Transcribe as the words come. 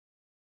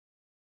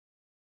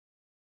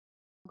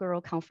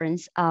inaugural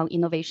conference on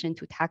innovation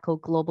to tackle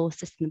global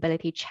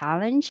sustainability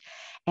challenge.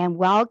 And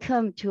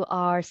welcome to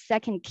our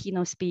second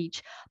keynote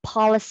speech,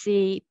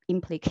 Policy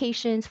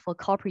Implications for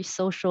Corporate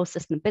Social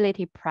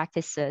Sustainability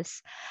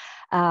Practices.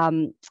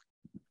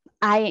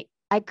 I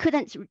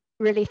couldn't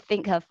really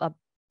think of a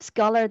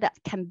scholar that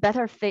can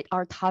better fit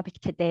our topic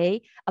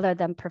today other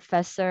than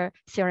Professor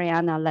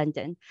Sarianna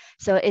Lundan.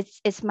 So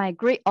it's my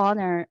great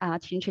honor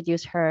to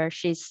introduce her.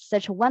 She's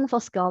such a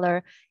wonderful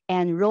scholar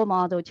and role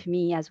model to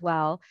me as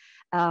well.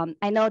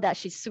 I know that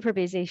she's super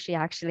busy. She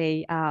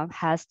actually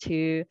has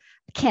to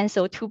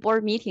cancel 2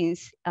 board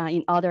meetings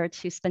in order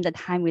to spend the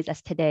time with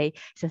us today.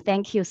 So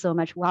thank you so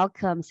much.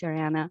 Welcome,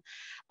 Sarianna.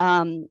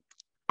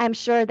 I'm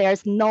sure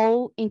there's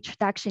no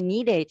introduction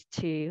needed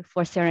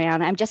for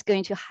Sarianna. I'm just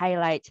going to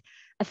highlight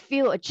a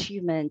few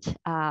achievements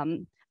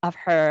of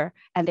her,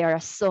 and there are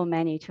so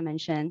many to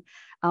mention.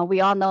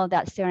 We all know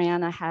that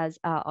Sarianna has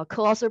a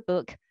co-author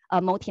book,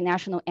 A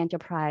Multinational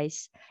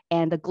Enterprise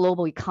and the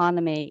Global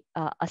Economy,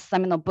 a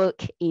seminal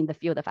book in the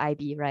field of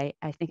IB, right?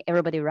 I think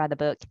everybody read the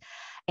book.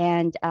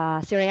 And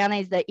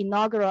Sarianna is the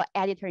inaugural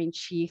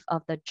editor-in-chief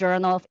of the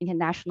Journal of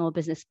International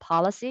Business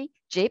Policy,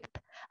 JIP,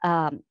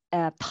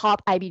 a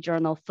top IB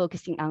journal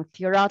focusing on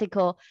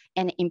theoretical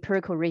and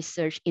empirical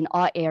research in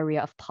all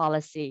areas of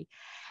policy.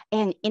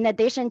 And in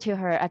addition to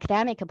her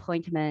academic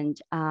appointment,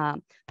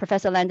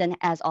 Professor Lundan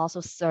has also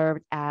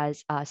served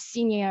as a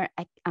senior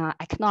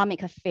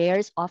economic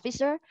affairs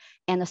officer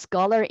and a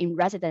scholar in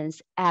residence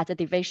at the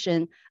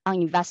Division on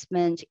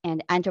Investment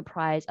and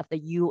Enterprise of the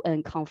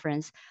UN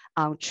Conference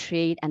on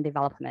Trade and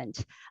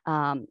Development.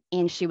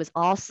 And she was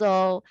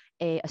also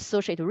an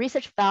associate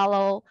research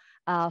fellow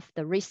of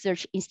the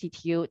Research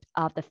Institute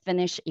of the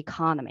Finnish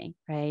Economy,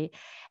 right?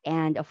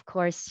 And of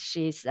course,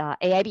 she's an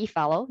AIB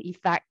fellow. In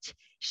fact,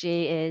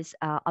 she is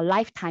a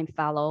lifetime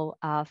fellow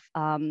of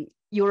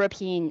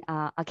European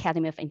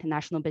Academy of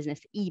International Business,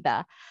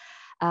 EBA.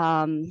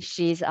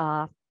 She's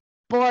a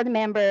board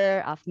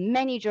member of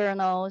many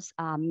journals,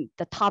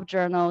 the top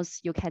journals,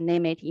 you can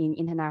name it, in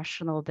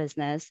international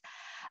business.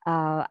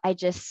 I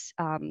just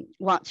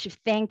want to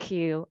thank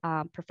you,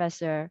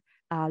 Professor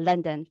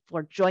Lundan,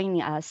 for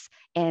joining us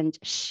and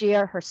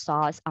share her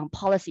thoughts on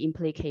policy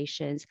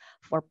implications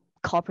for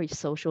corporate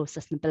social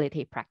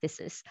sustainability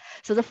practices.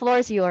 So the floor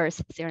is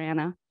yours,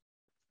 Sarianna.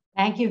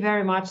 Thank you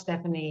very much,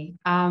 Stephanie.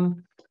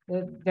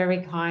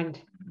 Very kind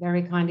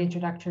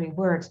introductory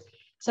words.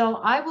 So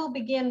I will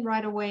begin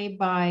right away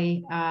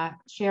by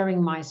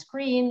sharing my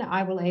screen.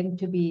 I will aim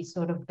to be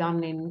sort of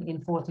done in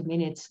 40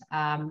 minutes,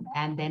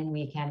 and then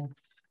we can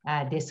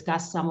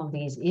discuss some of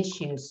these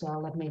issues. So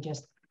let me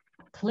just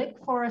click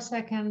for a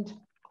second.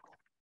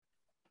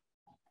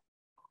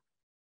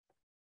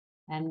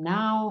 And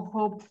now,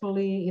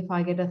 hopefully, if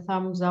I get a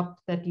thumbs up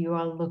that you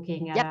are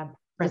looking at a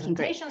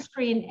presentation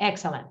screen,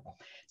 excellent.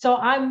 So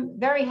I'm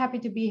very happy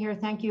to be here.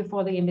 Thank you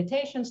for the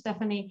invitation,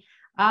 Stephanie.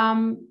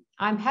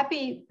 I'm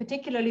happy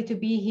particularly to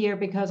be here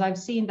because I've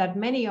seen that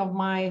many of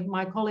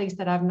my colleagues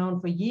that I've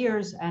known for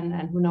years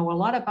and who know a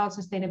lot about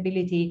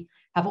sustainability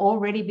have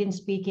already been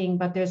speaking,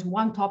 but there's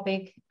one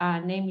topic,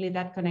 namely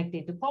that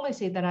connected to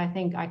policy, that I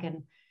think I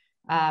can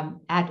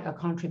add a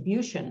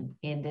contribution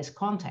in this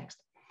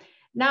context.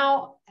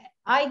 Now,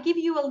 I give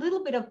you a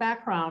little bit of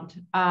background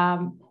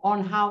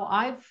on how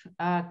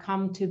I've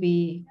come to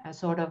be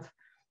sort of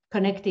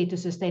connected to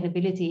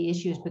sustainability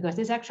issues, because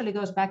this actually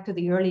goes back to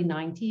the early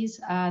 90s.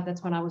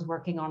 That's when I was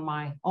working on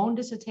my own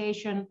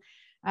dissertation,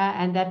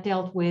 and that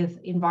dealt with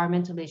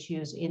environmental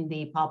issues in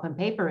the pulp and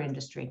paper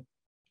industry.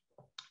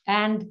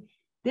 And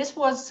this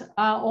was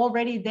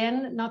already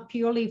then not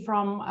purely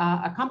from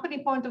a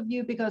company point of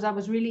view, because I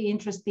was really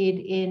interested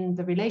in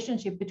the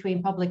relationship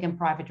between public and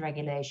private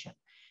regulation.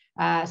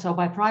 So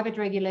by private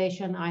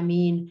regulation, I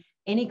mean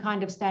any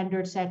kind of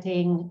standard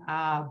setting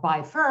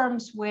by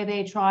firms where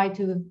they try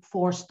to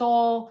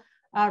forestall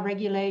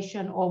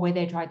regulation, or where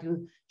they try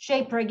to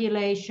shape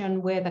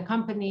regulation, where the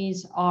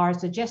companies are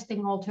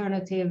suggesting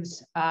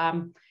alternatives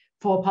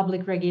for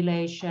public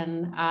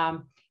regulation.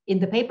 In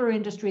the paper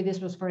industry,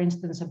 this was, for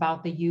instance,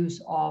 about the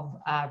use of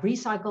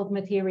recycled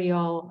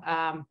material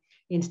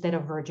instead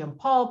of virgin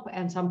pulp,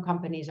 and some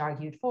companies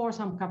argued for,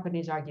 some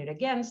companies argued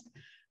against.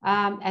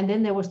 And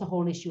then there was the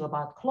whole issue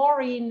about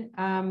chlorine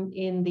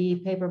in the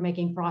paper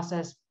making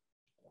process,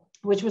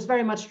 which was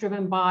very much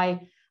driven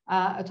by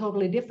a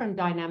totally different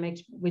dynamic,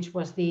 which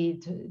was the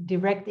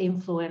direct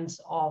influence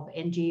of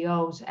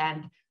NGOs,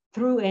 and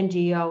through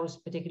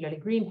NGOs, particularly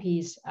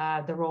Greenpeace,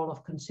 the role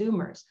of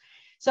consumers.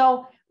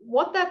 So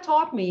what that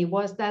taught me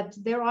was that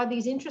there are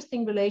these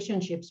interesting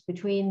relationships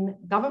between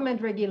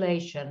government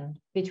regulation,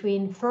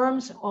 between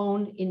firms'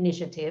 own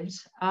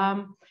initiatives,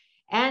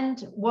 and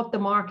what the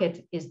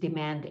market is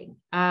demanding.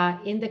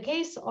 In the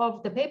case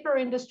of the paper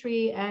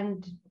industry,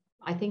 and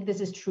I think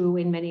this is true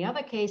in many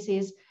other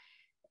cases,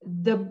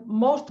 the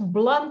most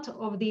blunt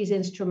of these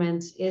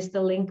instruments is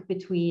the link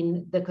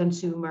between the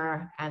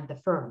consumer and the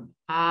firm.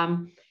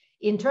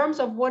 In terms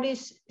of what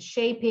is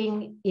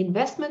shaping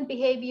investment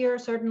behavior,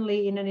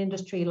 certainly in an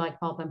industry like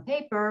pulp and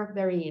paper,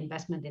 very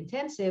investment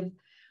intensive,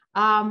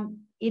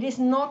 It is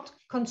not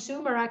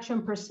consumer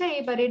action per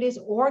se, but it is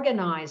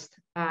organized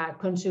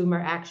consumer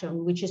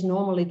action, which is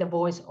normally the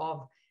voice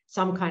of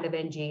some kind of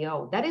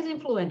NGO. That is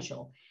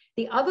influential.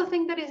 The other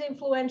thing that is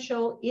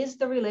influential is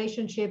the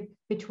relationship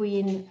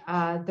between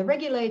the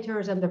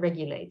regulators and the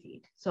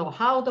regulated. So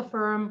how the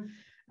firm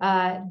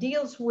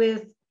deals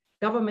with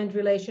government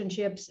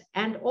relationships,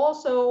 and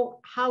also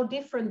how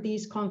different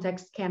these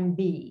contexts can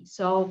be.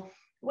 So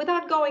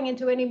without going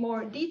into any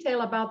more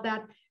detail about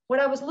that, what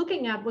I was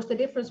looking at was the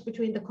difference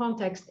between the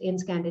context in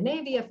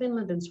Scandinavia,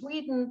 Finland, and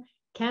Sweden,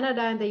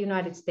 Canada, and the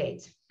United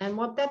States. And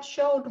what that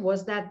showed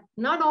was that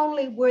not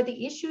only were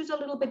the issues a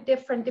little bit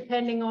different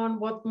depending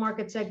on what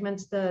market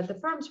segments the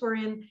firms were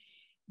in,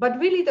 but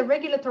really the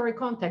regulatory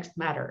context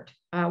mattered.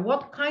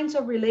 What kinds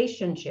of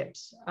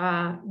relationships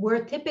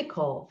were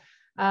typical?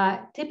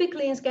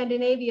 Typically in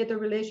Scandinavia, the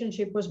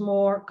relationship was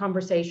more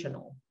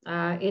conversational.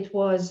 It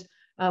was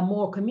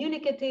more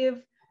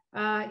communicative.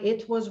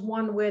 It was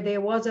one where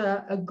there was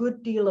a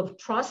good deal of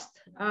trust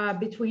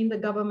between the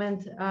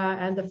government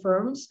and the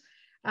firms,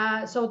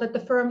 so that the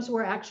firms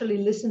were actually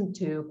listened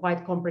to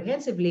quite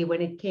comprehensively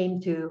when it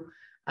came to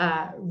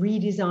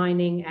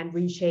redesigning and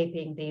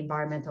reshaping the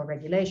environmental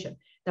regulation.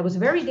 That was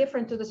very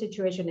different to the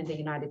situation in the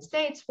United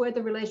States, where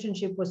the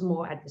relationship was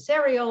more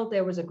adversarial.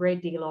 There was a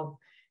great deal of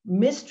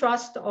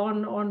mistrust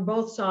on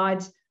both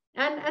sides,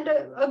 and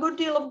a good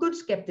deal of good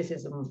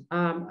skepticism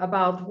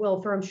about,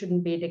 well, firms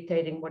shouldn't be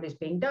dictating what is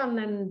being done,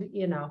 and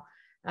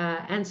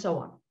and so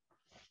on.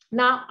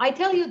 Now, I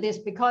tell you this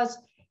because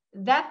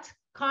that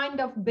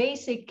kind of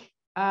basic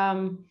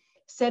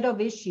set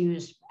of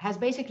issues has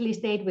basically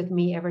stayed with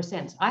me ever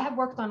since. I have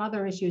worked on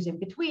other issues in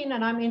between,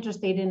 and I'm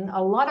interested in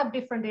a lot of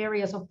different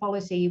areas of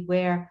policy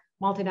where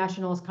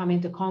multinationals come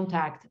into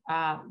contact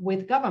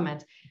with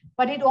government.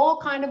 But it all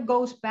kind of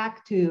goes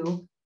back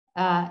to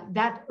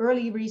that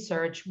early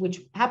research,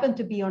 which happened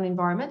to be on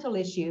environmental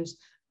issues,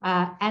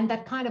 and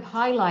that kind of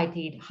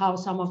highlighted how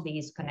some of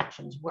these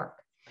connections work.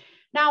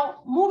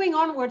 Now, moving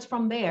onwards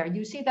from there,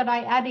 you see that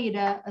I added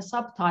a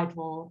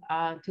subtitle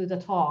to the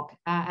talk,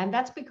 and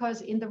that's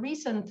because in the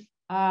recent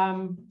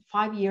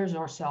 5 years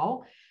or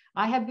so,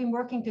 I have been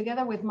working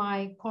together with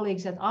my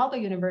colleagues at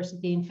Aalto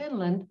University in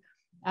Finland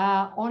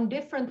on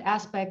different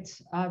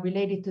aspects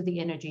related to the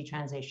energy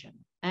transition.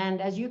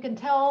 And as you can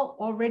tell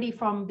already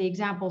from the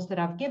examples that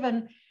I've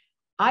given,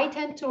 I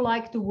tend to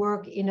like to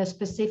work in a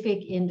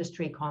specific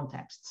industry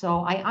context.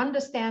 So I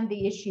understand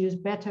the issues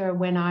better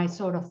when I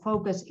sort of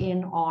focus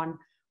in on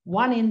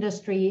one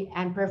industry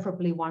and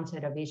preferably one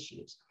set of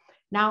issues.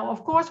 Now,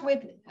 of course,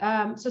 with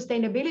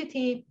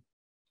sustainability,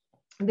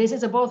 this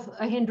is both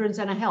a hindrance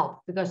and a help,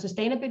 because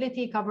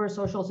sustainability covers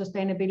social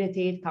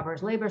sustainability, it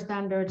covers labor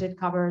standards, it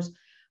covers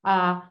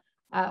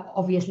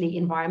obviously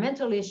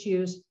environmental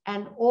issues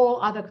and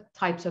all other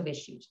types of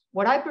issues.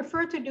 What I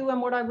prefer to do and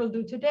what I will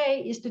do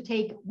today is to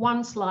take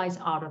one slice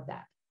out of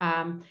that.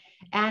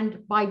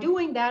 And by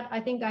doing that, I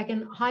think I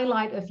can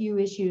highlight a few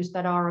issues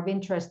that are of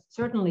interest,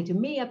 certainly to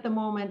me at the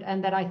moment,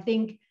 and that I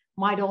think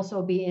might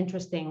also be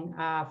interesting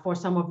for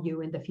some of you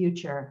in the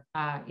future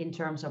in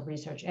terms of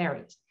research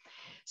areas.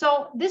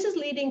 So this is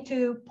leading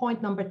to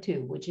point number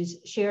 2, which is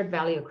shared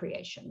value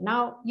creation.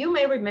 Now, you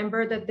may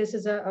remember that this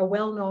is a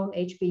well-known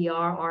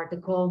HBR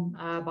article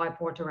by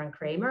Porter and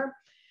Kramer,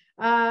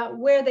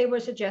 where they were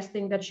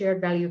suggesting that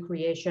shared value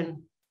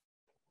creation,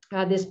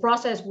 this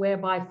process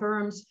whereby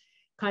firms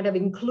kind of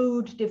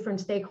include different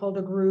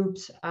stakeholder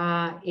groups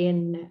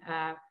in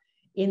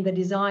the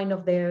design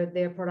of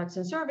their products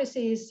and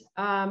services,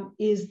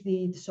 is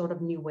the sort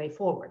of new way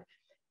forward.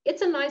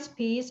 It's a nice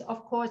piece.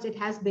 Of course, it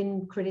has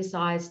been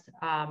criticized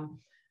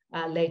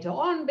later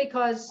on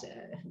because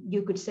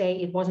you could say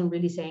it wasn't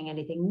really saying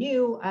anything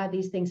new.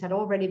 These things had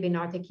already been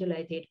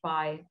articulated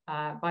by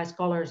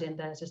scholars in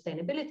the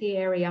sustainability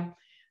area,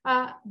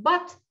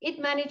 but it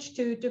managed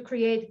to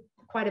create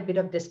quite a bit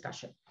of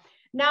discussion.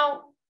 Now,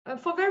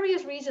 for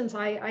various reasons,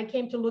 I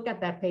came to look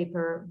at that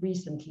paper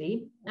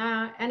recently,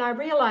 and I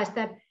realized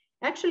that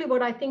actually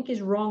what I think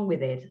is wrong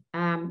with it,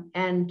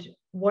 and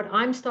what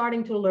I'm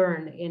starting to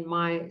learn in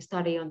my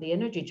study on the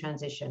energy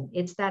transition,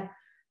 it's that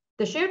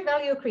the shared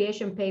value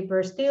creation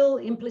paper still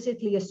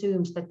implicitly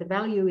assumes that the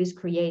value is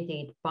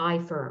created by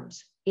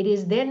firms. It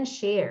is then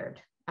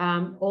shared,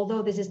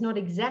 although this is not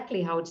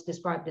exactly how it's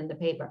described in the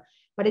paper,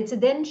 but it's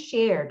then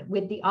shared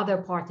with the other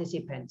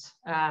participants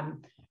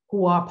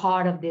who are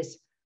part of this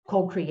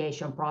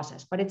co-creation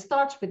process. But it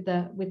starts with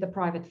the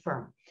private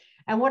firm.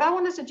 And what I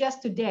want to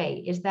suggest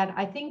today is that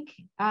I think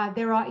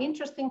there are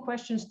interesting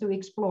questions to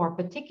explore,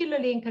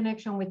 particularly in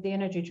connection with the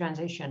energy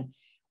transition,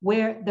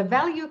 where the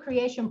value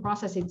creation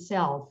process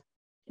itself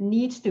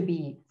needs to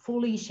be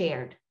fully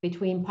shared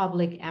between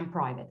public and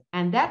private.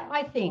 And that,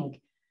 I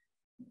think,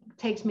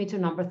 takes me to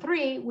number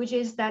 3, which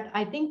is that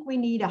I think we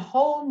need a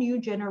whole new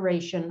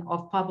generation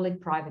of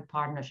public-private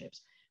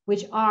partnerships,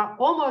 which are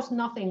almost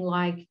nothing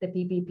like the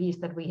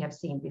PPPs that we have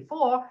seen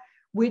before,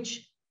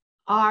 which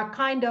are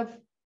kind of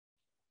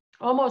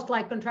almost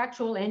like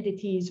contractual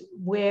entities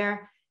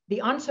where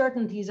the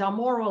uncertainties are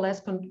more or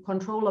less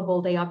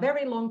controllable. They are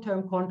very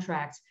long-term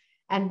contracts,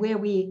 and where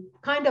we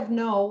kind of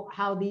know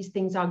how these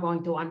things are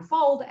going to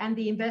unfold, and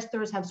the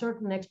investors have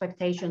certain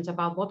expectations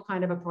about what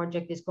kind of a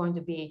project is going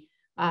to be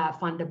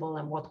fundable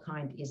and what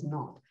kind is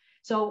not.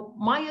 So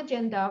my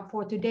agenda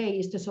for today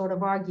is to sort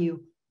of argue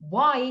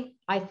why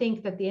I think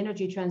that the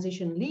energy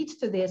transition leads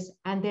to this,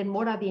 and then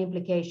what are the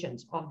implications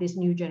of this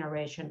new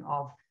generation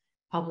of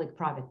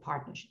public-private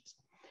partnerships.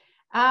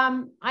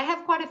 I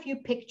have quite a few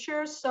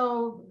pictures,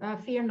 so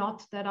fear not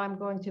that I'm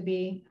going to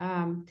be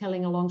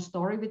telling a long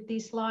story with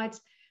these slides,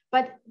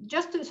 but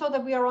just so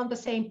that we are on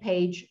the same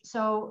page.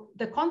 So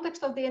the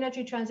context of the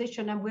energy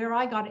transition and where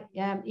I got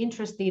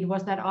interested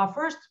was that our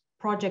first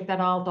project at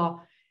Aalto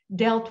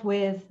dealt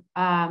with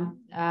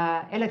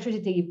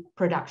electricity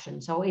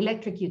production, so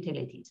electric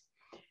utilities.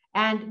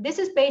 And this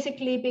is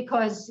basically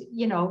because,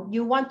 you know,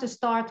 you want to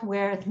start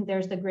where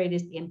there's the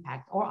greatest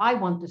impact, or I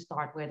want to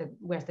start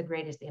where's the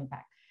greatest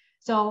impact.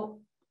 So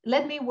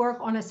let me work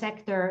on a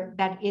sector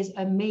that is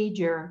a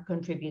major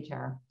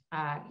contributor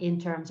in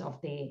terms of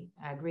the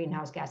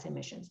greenhouse gas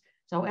emissions.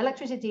 So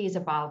electricity is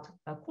about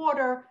a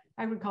quarter,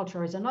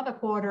 agriculture is another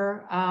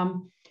quarter,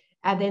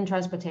 and then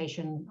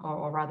transportation,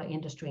 or rather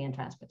industry and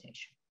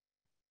transportation.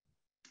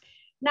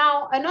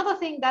 Now, another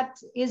thing that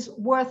is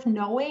worth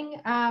knowing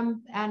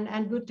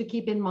and good to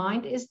keep in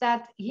mind is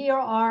that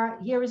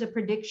here is a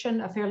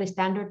prediction, a fairly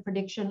standard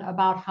prediction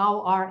about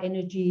how our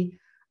energy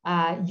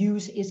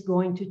use is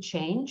going to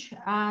change.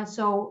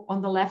 So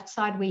on the left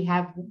side, we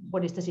have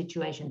what is the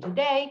situation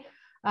today.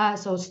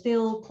 So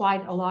still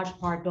quite a large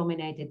part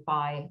dominated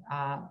by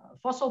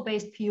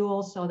fossil-based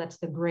fuels. So that's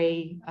the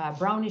gray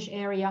brownish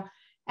area.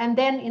 And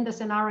then in the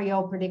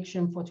scenario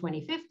prediction for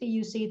 2050,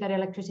 you see that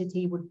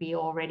electricity would be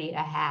already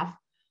a half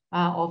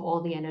of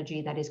all the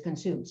energy that is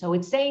consumed. So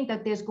it's saying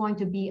that there's going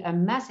to be a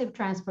massive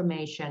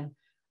transformation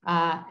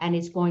and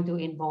it's going to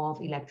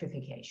involve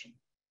electrification.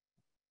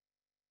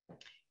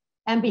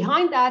 And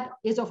behind that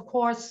is, of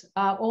course,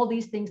 all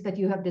these things that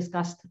you have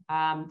discussed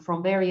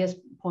from various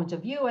points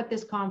of view at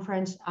this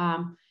conference.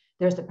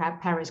 There's the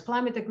Paris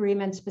Climate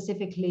Agreement,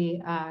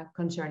 specifically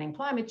concerning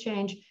climate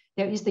change.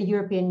 There is the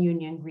European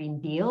Union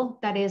Green Deal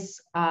that is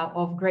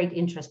of great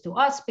interest to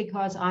us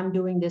because I'm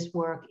doing this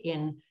work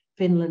in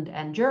Finland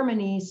and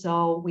Germany.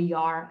 So we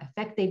are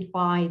affected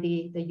by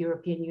the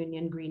European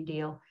Union Green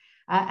Deal.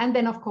 And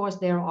then, of course,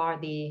 there are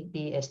the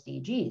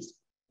SDGs.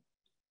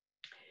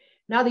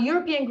 Now, the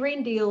European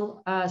Green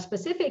Deal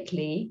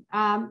specifically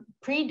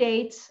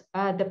predates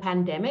the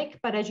pandemic,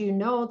 but as you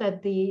know,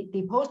 that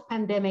the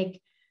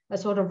post-pandemic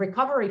sort of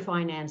recovery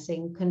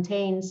financing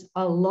contains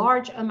a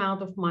large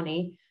amount of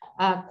money,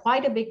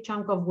 quite a big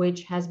chunk of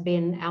which has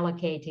been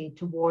allocated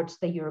towards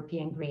the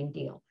European Green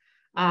Deal.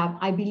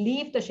 I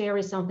believe the share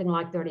is something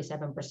like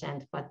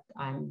 37%, but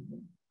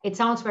it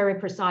sounds very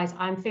precise.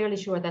 I'm fairly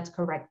sure that's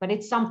correct, but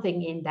it's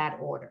something in that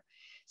order.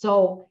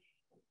 So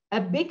a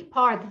big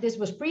part, this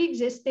was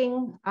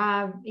pre-existing,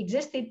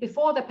 existed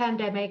before the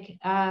pandemic,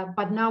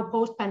 but now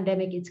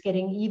post-pandemic, it's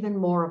getting even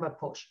more of a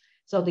push.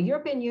 So the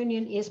European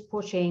Union is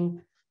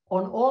pushing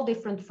on all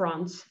different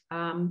fronts,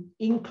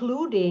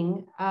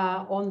 including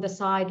on the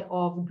side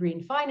of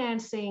green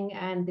financing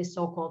and the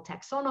so-called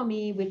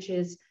taxonomy, which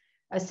is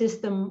a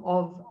system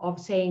of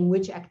saying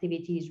which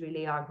activities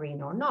really are green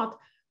or not,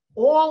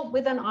 all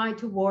with an eye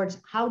towards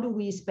how do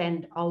we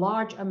spend a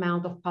large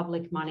amount of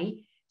public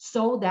money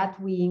so that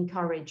we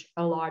encourage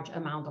a large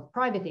amount of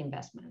private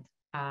investment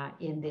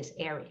in this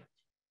area.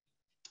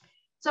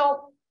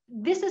 So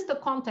this is the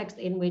context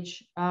in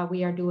which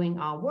we are doing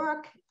our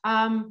work.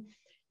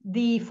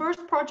 The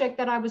first project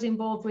that I was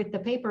involved with, the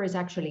paper is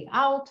actually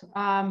out.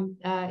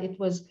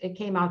 It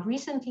came out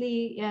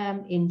recently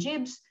in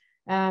JIBS.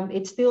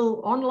 It's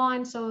still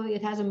online, so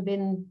it hasn't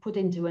been put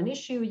into an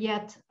issue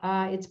yet.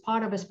 It's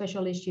part of a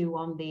special issue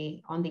on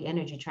the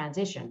energy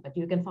transition, but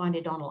you can find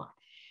it online.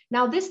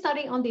 Now, this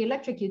study on the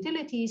electric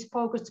utilities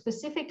focused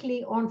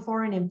specifically on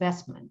foreign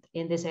investment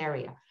in this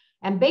area,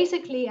 and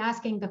basically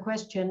asking the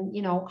question,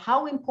 you know,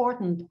 how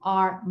important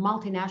are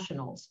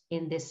multinationals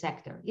in this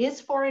sector?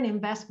 Is foreign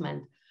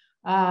investment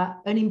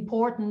an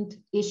important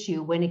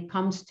issue when it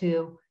comes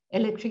to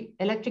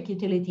electric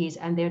utilities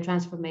and their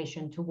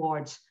transformation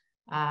towards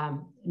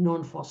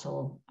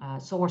non-fossil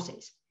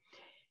sources?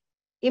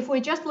 If we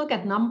just look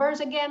at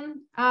numbers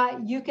again,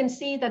 you can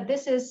see that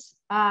this is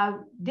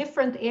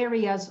different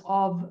areas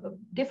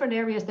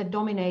that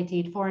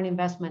dominated foreign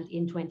investment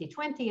in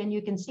 2020. And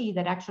you can see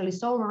that actually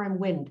solar and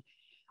wind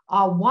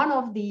are one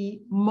of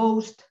the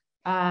most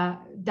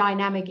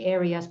dynamic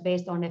areas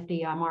based on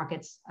FDI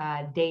markets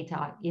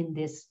data in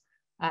this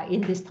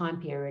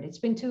time period. It's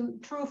been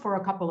true for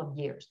a couple of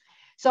years.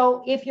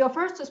 So if your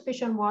first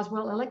suspicion was,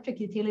 well, electric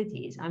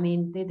utilities, I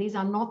mean, these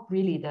are not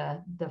really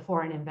the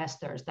foreign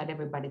investors that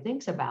everybody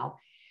thinks about.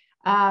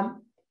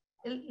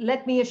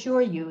 Let me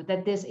assure you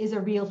that this is a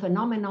real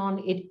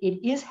phenomenon.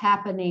 It is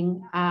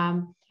happening,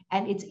 and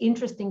it's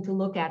interesting to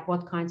look at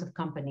what kinds of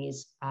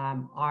companies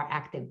are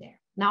active there.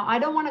 Now, I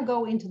don't want to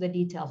go into the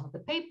details of the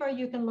paper.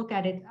 You can look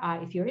at it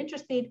if you're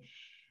interested.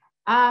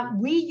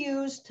 We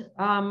used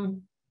a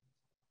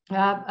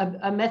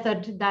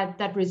method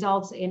that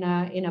results in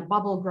a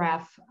bubble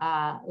graph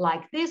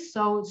like this.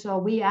 So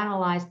we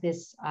analyzed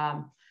this.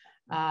 Now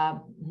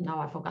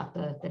I forgot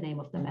the name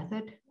of the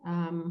method.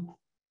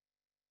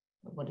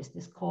 What is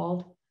this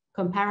called?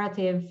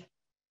 Comparative.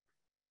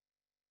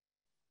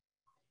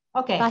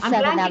 Okay.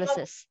 Facet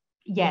analysis.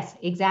 Yes,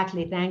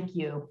 exactly. Thank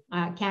you.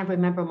 I can't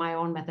remember my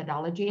own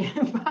methodology,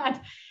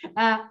 but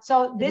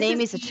so this the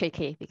name is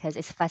tricky because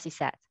it's fuzzy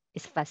set.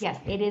 It's fuzzy. Yes,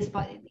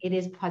 it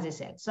is fuzzy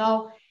set.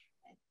 So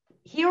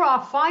here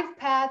are 5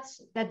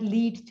 paths that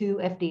lead to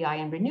FDI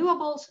and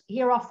renewables.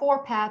 Here are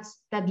 4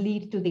 paths that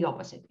lead to the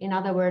opposite. In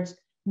other words,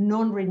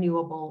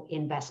 non-renewable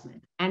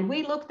investment. And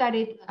we looked at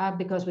it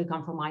because we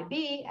come from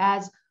IB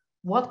as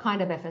what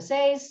kind of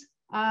FSAs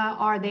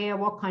are there,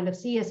 what kind of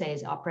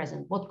CSAs are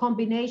present, what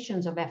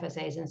combinations of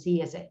FSAs and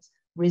CSAs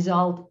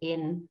result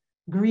in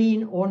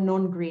green or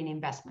non-green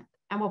investment.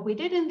 And what we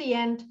did in the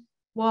end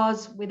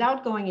was,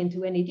 without going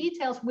into any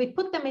details, we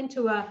put them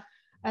into a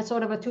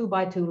sort of a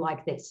 2x2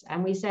 like this.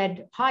 And we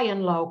said high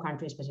and low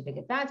country-specific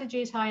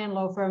advantages, high and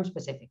low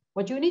firm-specific.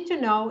 What you need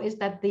to know is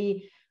that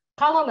the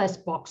colorless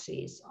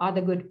boxes are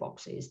the good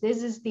boxes.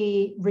 This is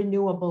the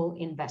renewable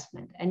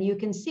investment. And you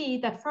can see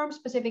that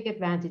firm-specific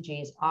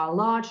advantages are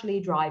largely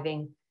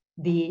driving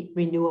the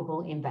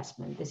renewable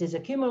investment. This is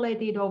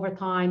accumulated over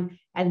time,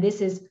 and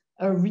this is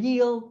a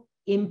real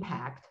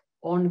impact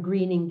on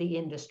greening the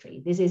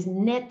industry. This is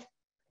net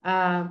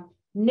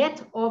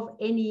of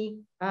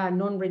any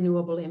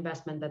non-renewable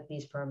investment that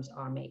these firms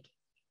are making.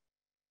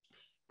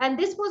 And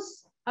this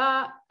was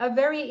a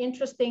very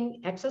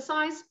interesting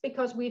exercise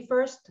because we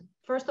first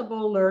of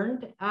all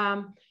learned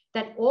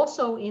that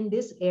also in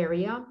this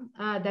area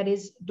that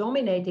is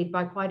dominated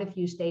by quite a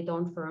few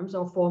state-owned firms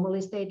or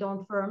formerly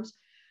state-owned firms,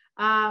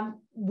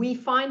 we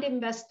find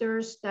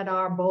investors that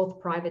are both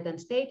private and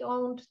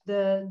state-owned.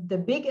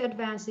 The big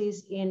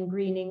advances in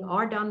greening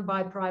are done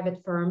by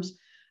private firms,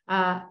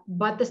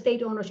 but the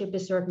state ownership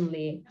is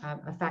certainly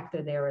a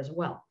factor there as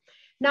well.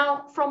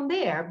 Now, from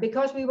there,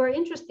 because we were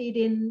interested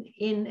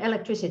in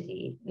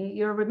electricity,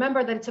 you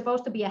remember that it's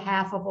supposed to be a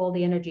half of all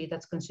the energy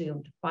that's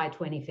consumed by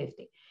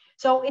 2050.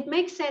 So it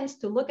makes sense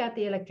to look at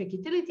the electric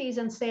utilities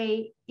and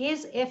say,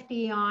 is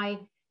FDI,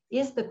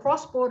 is the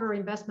cross-border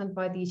investment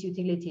by these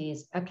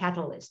utilities a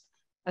catalyst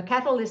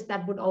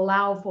that would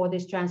allow for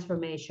this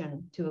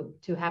transformation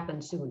to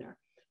happen sooner?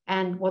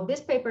 And what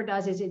this paper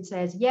does is it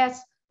says,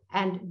 yes,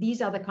 and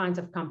these are the kinds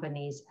of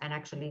companies, and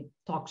actually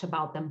talks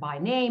about them by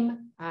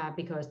name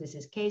because this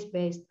is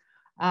case-based,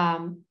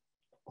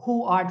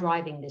 who are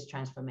driving this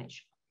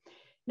transformation.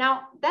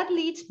 Now, that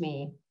leads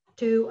me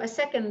to a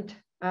second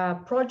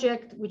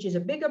project, which is a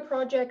bigger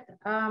project,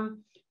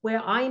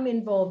 where I'm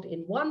involved in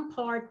one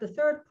part, the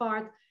third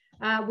part,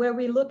 where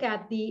we look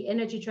at the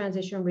energy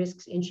transition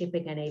risks in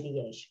shipping and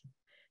aviation.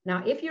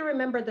 Now, if you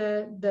remember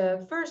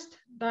the first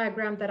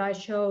diagram that I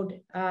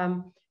showed,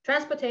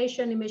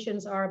 transportation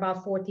emissions are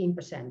about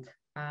 14%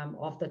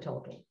 of the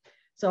total.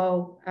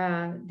 So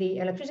the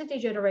electricity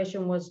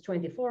generation was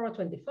 24 or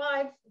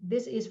 25.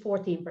 This is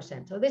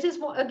 14%. So this is,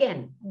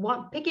 again,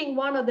 picking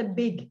one of the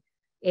big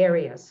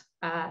areas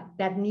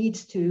that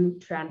needs to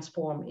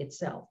transform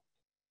itself.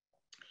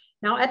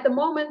 Now, at the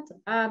moment,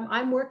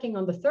 I'm working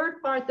on the third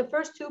part. The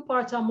first 2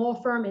 parts are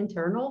more firm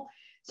internal.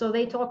 So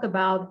they talk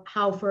about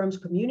how firms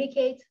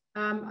communicate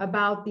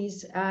about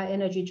these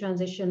energy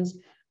transitions,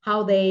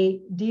 how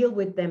they deal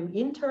with them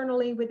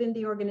internally within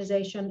the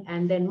organization.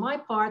 And then my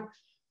part,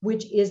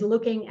 which is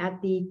looking at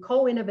the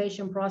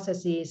co-innovation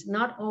processes,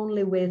 not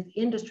only with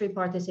industry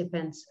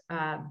participants,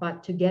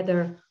 but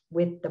together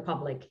with the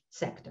public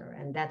sector.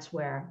 And that's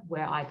where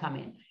I come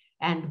in.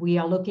 And we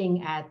are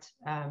looking at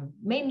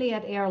mainly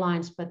at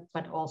airlines,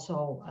 but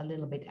also a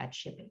little bit at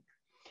shipping.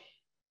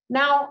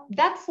 Now,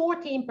 that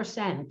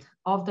 14%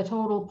 of the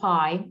total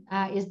pie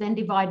is then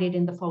divided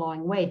in the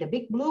following way. The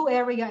big blue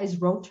area is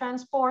road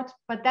transport,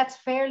 but that's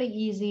fairly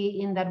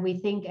easy in that we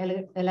think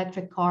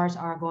electric cars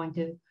are going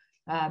to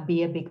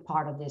be a big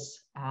part of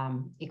this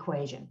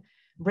equation.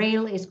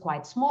 Rail is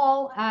quite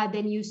small.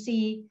 Then you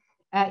see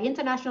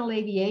international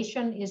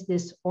aviation is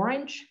this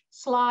orange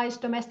slice,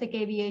 domestic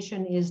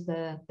aviation is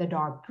the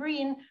dark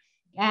green,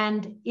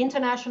 and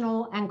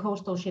international and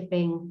coastal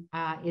shipping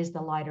is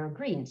the lighter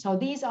green. So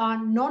these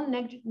are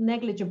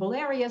non-negligible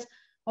areas.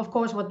 Of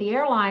course, what the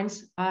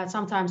airlines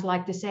sometimes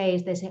like to say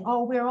is they say,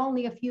 oh, we're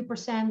only a few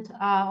percent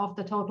of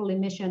the total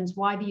emissions.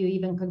 Why do you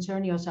even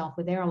concern yourself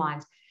with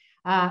airlines?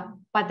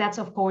 But that's,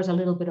 of course, a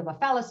little bit of a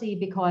fallacy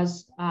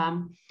because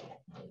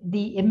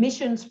the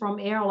emissions from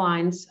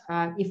airlines,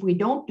 if we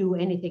don't do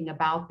anything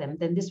about them,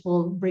 then this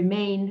will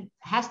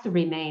has to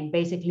remain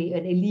basically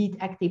an elite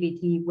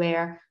activity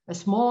where a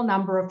small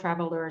number of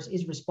travelers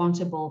is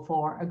responsible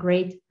for a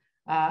great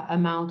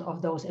amount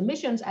of those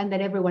emissions, and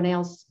then everyone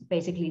else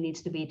basically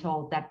needs to be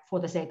told that for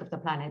the sake of the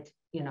planet,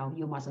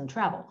 you mustn't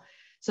travel.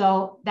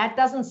 So that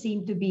doesn't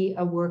seem to be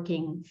a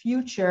working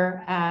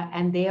future,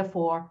 and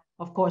therefore,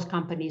 of course,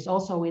 companies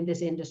also in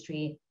this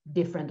industry,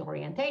 different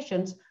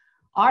orientations,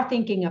 are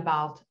thinking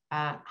about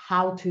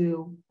how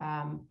to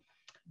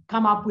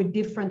come up with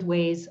different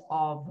ways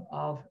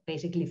of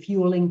basically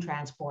fueling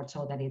transport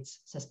so that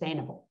it's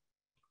sustainable.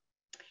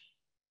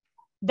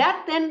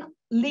 That then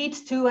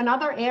leads to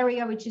another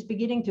area which is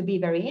beginning to be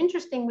very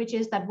interesting, which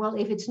is that, well,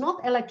 if it's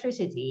not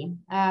electricity,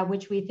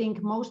 which we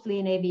think mostly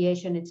in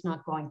aviation it's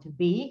not going to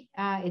be,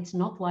 it's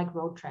not like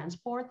road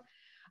transport,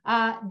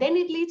 then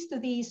it leads to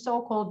these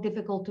so-called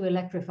difficult to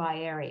electrify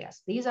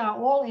areas. These are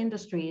all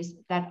industries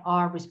that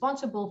are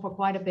responsible for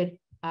quite a bit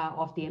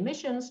of the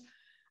emissions.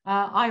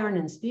 Iron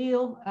and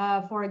steel,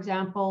 for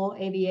example,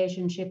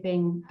 aviation,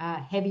 shipping,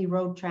 heavy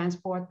road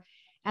transport.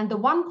 And the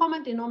one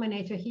common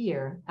denominator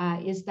here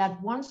is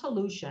that one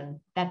solution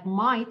that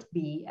might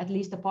be at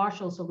least a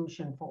partial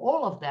solution for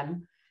all of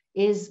them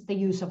is the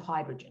use of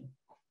hydrogen.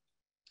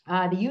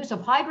 The use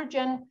of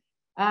hydrogen,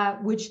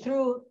 which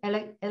through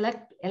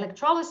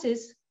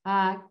electrolysis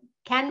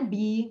can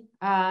be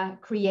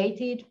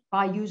created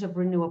by use of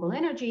renewable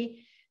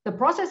energy. The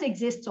process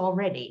exists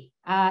already.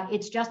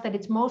 It's just that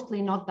it's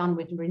mostly not done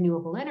with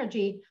renewable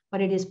energy, but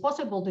it is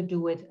possible to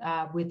do it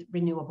with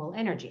renewable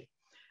energy.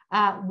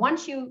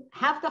 Once you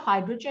have the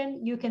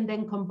hydrogen, you can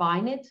then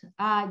combine it.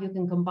 You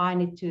can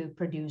combine it to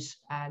produce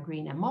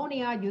green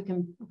ammonia. You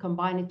can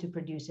combine it to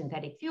produce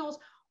synthetic fuels,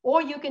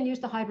 or you can use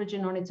the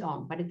hydrogen on its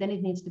own, but then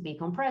it needs to be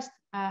compressed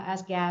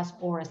as gas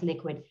or as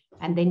liquid,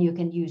 and then you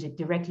can use it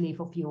directly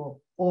for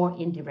fuel or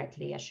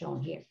indirectly as shown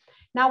here.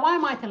 Now, why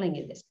am I telling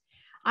you this?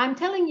 I'm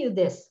telling you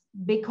this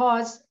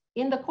because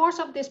in the course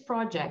of this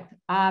project,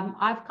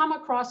 I've come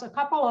across a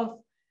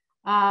couple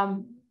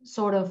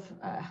of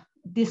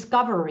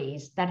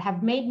discoveries that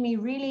have made me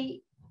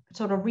really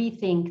sort of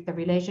rethink the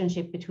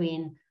relationship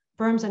between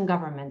firms and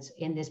governments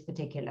in this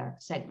particular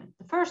segment.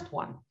 The first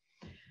one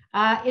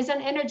is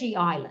an energy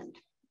island.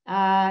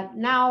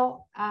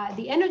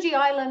 The energy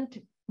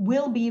island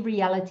will be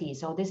reality.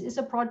 So this is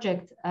a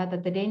project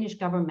that the Danish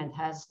government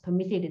has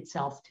committed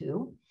itself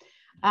to.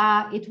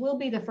 It will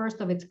be the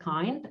first of its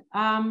kind,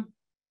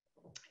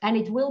 and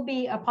it will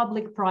be a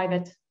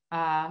public-private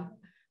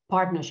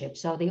partnership.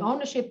 So the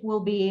ownership will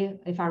be,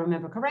 if I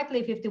remember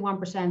correctly,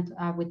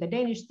 51% with the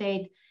Danish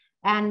state,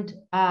 and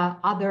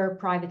other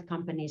private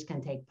companies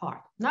can take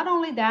part. Not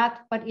only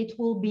that, but it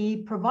will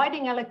be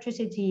providing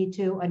electricity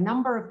to a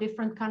number of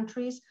different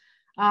countries,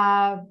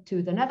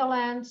 to the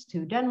Netherlands,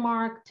 to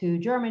Denmark, to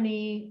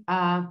Germany,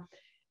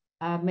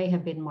 may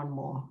have been one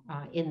more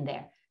in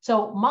there.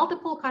 So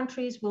multiple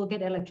countries will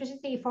get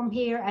electricity from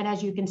here. And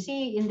as you can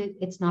see,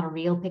 it's not a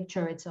real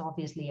picture, it's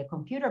obviously a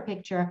computer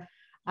picture.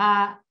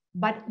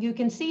 But you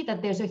can see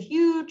that there's a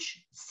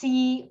huge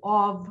sea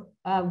of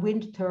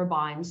wind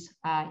turbines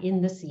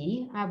in the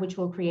sea, which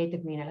will create the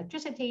green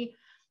electricity.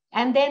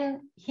 And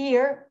then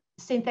here,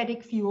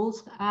 synthetic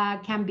fuels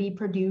can be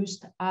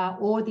produced,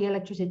 or the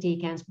electricity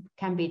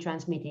can be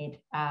transmitted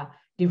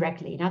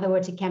directly. In other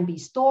words, it can be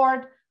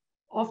stored,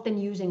 often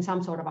using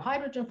some sort of a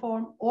hydrogen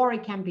form, or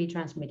it can be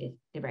transmitted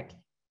directly.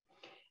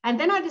 And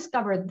then I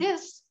discovered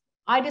this.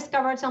 I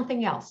discovered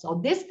something else.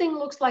 So this thing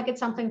looks like it's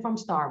something from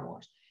Star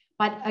Wars.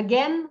 But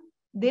again,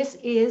 this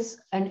is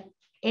an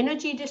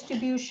energy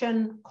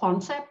distribution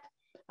concept,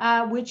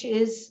 which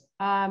is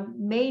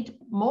made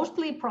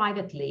mostly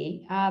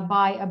privately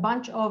by a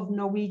bunch of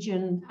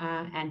Norwegian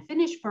and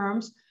Finnish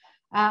firms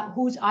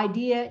whose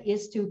idea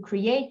is to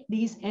create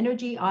these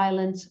energy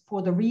islands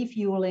for the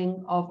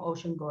refueling of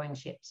ocean-going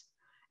ships.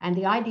 And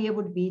the idea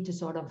would be to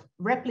sort of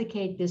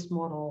replicate this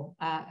model,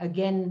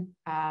 again,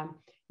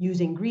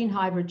 using green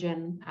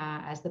hydrogen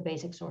as the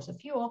basic source of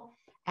fuel,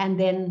 and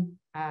then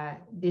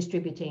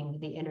distributing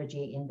the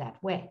energy in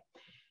that way.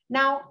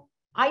 Now,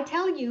 I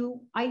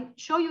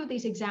show you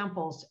these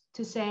examples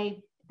to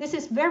say, this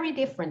is very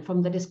different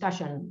from the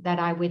discussion that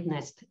I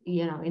witnessed,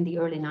 in the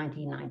early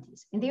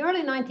 1990s. In the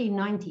early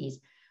 1990s,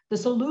 the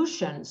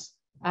solutions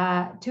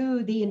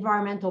to the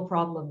environmental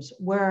problems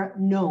were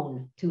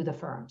known to the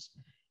firms.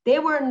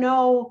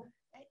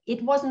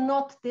 It was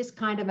not this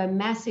kind of a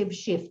massive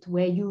shift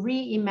where you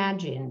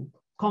reimagine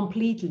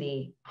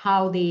completely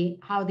how the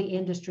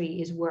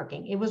industry is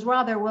working. It was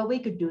rather, well, we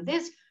could do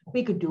this,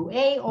 we could do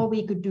A, or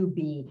we could do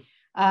B.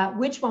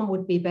 Which one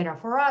would be better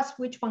for us?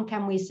 Which one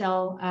can we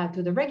sell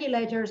to the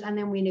regulators? And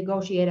then we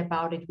negotiate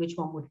about it, which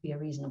one would be a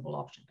reasonable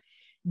option.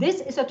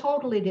 This is a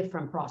totally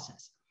different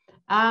process.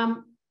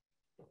 And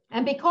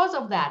because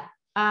of that,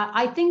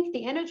 I think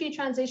the energy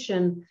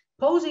transition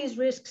poses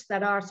risks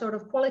that are sort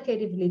of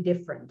qualitatively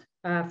different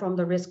from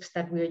the risks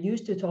that we're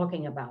used to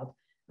talking about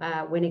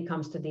when it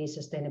comes to these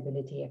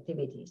sustainability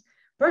activities.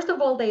 First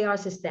of all, they are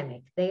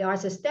systemic. They are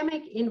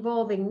systemic,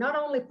 involving not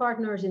only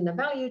partners in the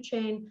value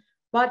chain,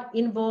 but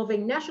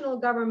involving national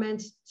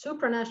governments,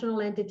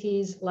 supranational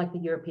entities like the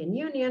European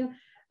Union.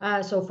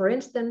 So for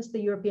instance, the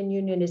European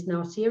Union is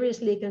now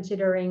seriously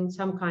considering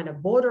some kind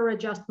of border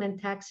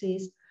adjustment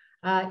taxes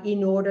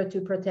in order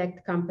to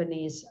protect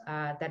companies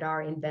that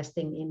are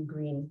investing in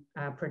green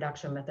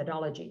production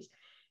methodologies.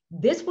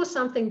 This was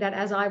something that,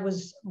 as I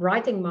was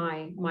writing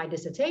my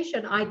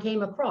dissertation, I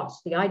came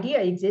across. The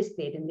idea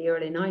existed in the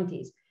early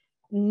 90s.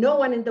 No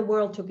one in the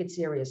world took it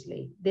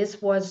seriously.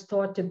 This was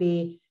thought to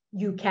be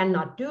you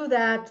cannot do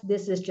that.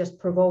 This is just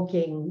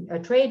provoking a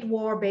trade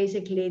war,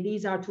 basically.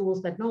 These are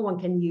tools that no one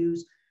can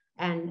use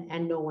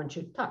and no one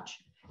should touch.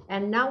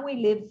 And now we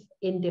live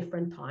in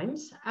different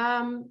times,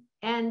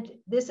 and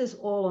this is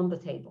all on the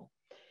table.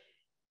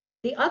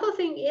 The other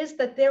thing is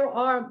that there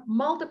are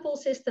multiple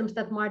systems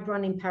that might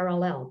run in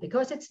parallel,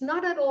 because it's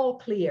not at all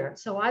clear.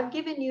 So I've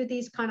given you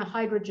these kind of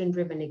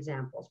hydrogen-driven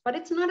examples, but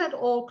it's not at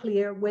all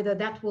clear whether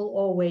that will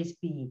always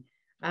be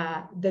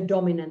the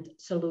dominant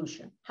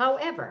solution.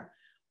 However,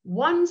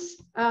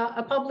 once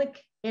a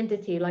public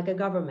entity like a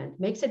government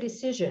makes a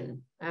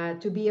decision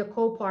to be a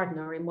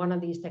co-partner in one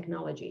of these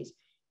technologies,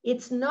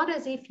 it's not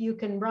as if you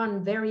can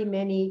run very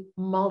many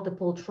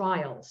multiple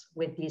trials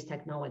with these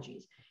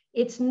technologies.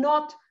 It's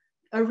not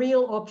a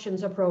real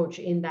options approach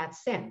in that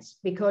sense,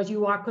 because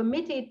you are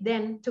committed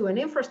then to an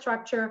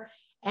infrastructure,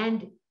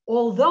 and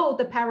although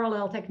the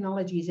parallel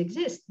technologies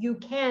exist, you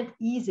can't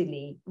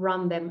easily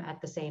run them at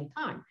the same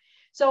time.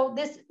 So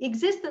this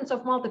existence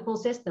of multiple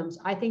systems,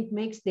 I think,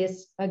 makes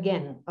this,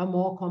 again, a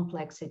more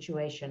complex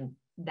situation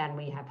than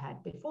we have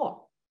had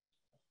before.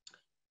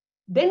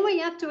 Then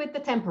we add to it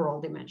the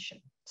temporal dimension.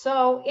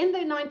 So in the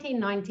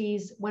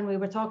 1990s, when we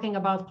were talking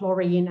about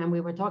chlorine and we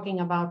were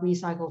talking about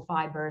recycled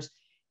fibers,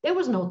 there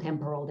was no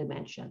temporal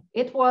dimension.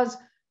 It was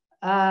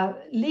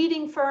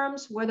leading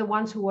firms were the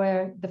ones who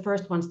were the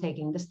first ones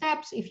taking the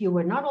steps. If you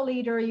were not a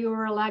leader, you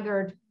were a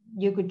laggard,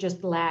 you could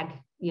just lag,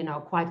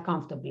 quite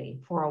comfortably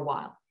for a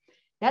while.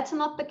 That's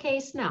not the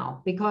case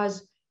now,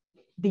 because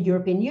the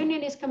European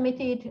Union is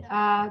committed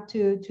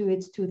to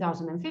its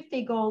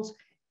 2050 goals.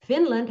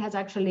 Finland has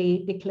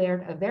actually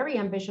declared a very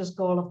ambitious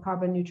goal of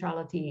carbon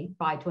neutrality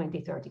by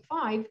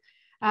 2035.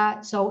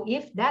 So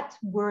if that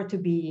were to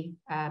be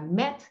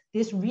met,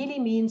 this really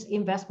means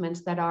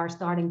investments that are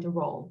starting to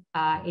roll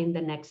in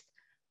the next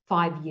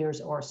 5 years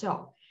or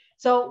so.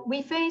 So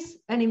we face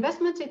an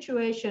investment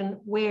situation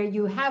where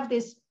you have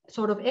this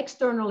sort of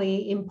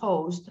externally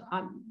imposed,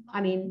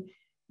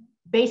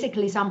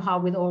 basically somehow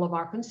with all of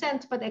our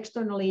consent, but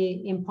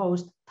externally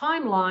imposed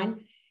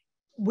timeline,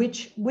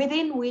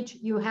 within which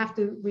you have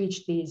to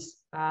reach these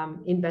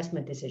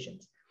investment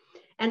decisions.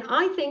 And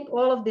I think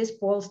all of this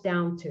boils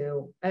down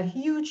to a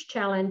huge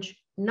challenge,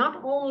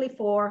 not only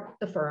for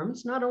the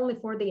firms, not only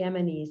for the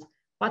M&Es,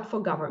 but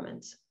for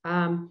governments.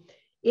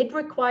 It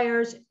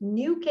requires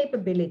new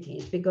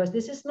capabilities, because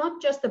this is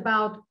not just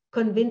about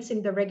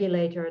convincing the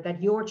regulator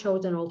that your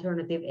chosen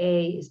alternative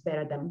A is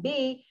better than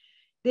B.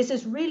 This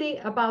is really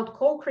about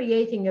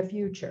co-creating a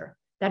future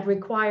that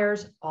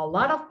requires a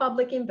lot of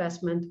public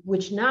investment,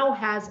 which now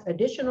has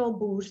additional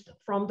boost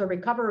from the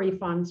recovery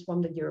funds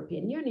from the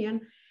European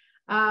Union.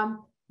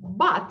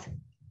 But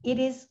it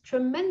is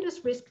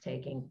tremendous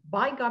risk-taking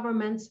by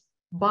governments,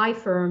 by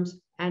firms,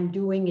 and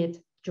doing it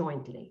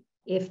jointly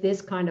if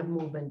this kind of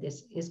movement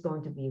is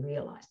going to be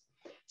realized.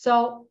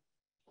 So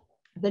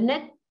the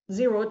net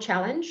zero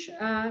challenge,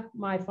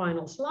 my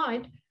final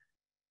slide,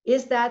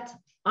 is that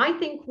I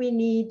think we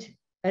need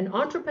an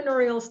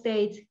entrepreneurial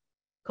state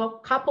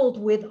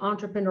coupled with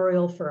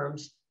entrepreneurial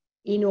firms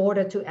in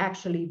order to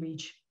actually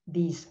reach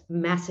these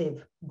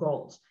massive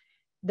goals.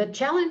 The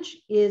challenge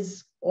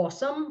is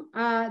awesome.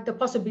 The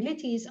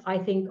possibilities, I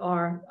think,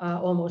 are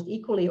almost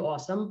equally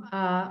awesome.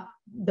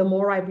 The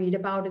more I read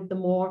about it, the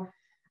more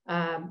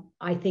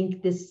I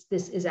think this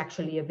is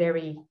actually a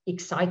very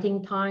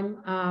exciting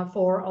time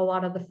for a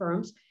lot of the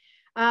firms.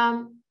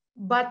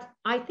 But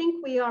I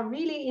think we are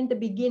really in the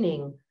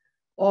beginning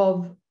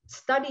of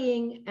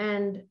studying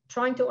and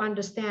trying to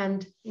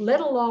understand, let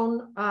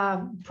alone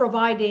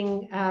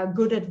providing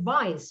good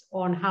advice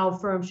on how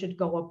firms should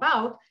go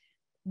about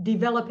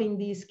developing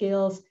these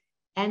skills.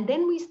 And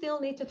then we still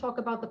need to talk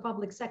about the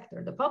public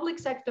sector. The public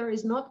sector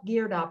is not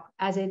geared up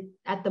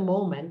at the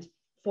moment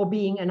for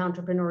being an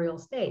entrepreneurial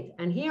state.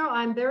 And here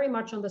I'm very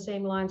much on the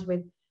same lines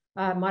with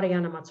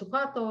Mariana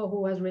Mazzucato,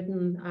 who has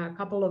written a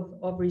couple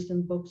of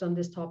recent books on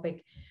this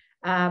topic.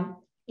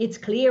 It's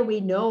clear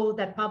we know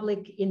that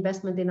public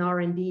investment in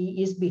R&D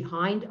is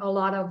behind a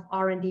lot of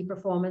R&D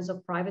performance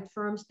of private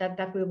firms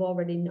that we've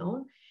already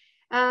known.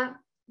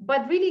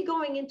 But really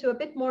going into a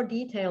bit more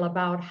detail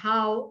about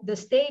how the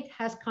state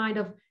has kind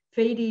of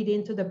faded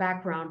into the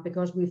background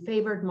because we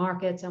favored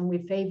markets and we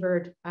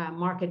favored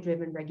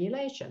market-driven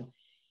regulation.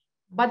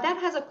 But that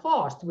has a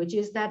cost, which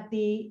is that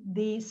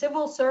the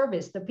civil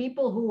service, the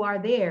people who are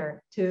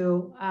there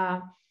to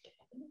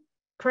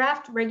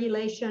craft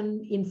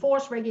regulation,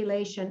 enforce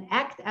regulation,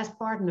 act as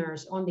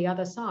partners on the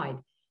other side,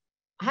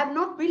 have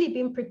not really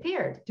been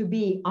prepared to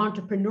be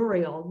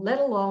entrepreneurial, let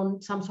alone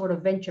some sort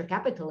of venture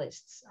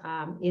capitalists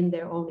in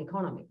their own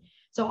economy.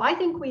 So I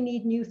think we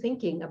need new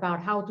thinking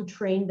about how to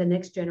train the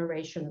next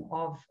generation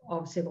of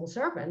civil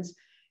servants,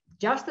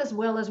 just as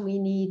well as we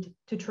need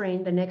to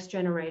train the next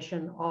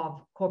generation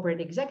of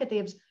corporate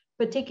executives,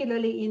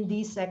 particularly in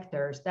these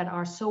sectors that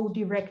are so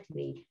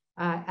directly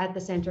at the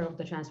center of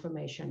the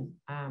transformation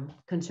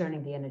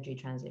concerning the energy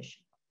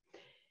transition.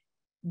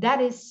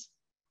 That is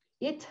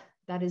it.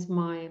 That is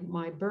my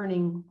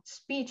burning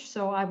speech.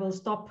 So I will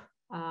stop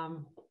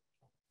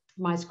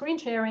my screen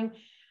sharing.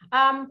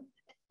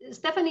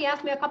 Stephanie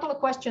asked me a couple of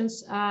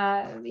questions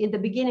in the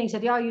beginning,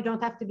 said, yeah, you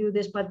don't have to do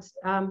this, but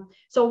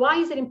so why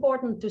is it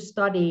important to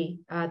study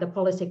the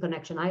policy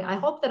connection? I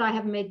hope that I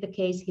have made the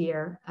case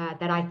here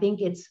that I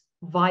think it's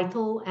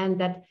vital, and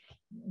that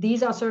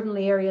these are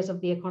certainly areas of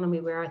the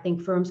economy where I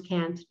think firms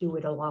can't do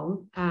it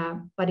alone,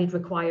 but it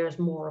requires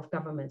more of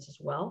governments as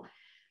well.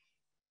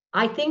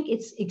 I think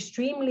it's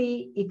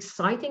extremely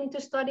exciting to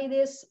study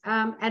this,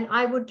 and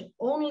I would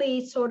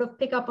only sort of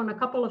pick up on a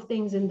couple of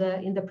things in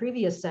the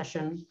previous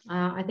session.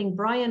 I think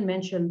Brian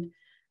mentioned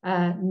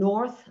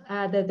North,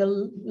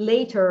 the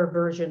later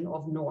version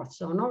of North,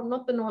 so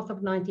not the North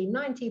of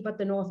 1990, but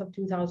the North of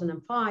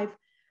 2005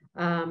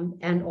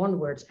 and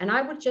onwards. And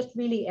I would just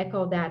really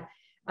echo that.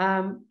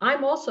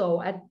 I'm also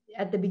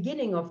at the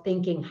beginning of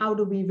thinking, how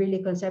do we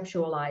really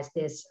conceptualize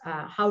this?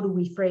 How do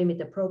we frame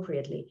it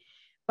appropriately?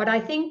 But I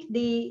think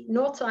the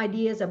North's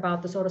ideas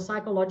about the sort of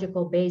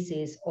psychological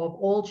basis of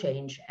all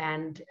change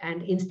and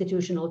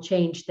institutional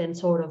change, then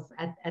sort of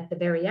at the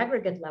very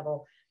aggregate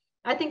level,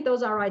 I think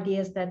those are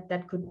ideas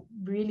that could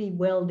really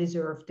well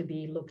deserve to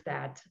be looked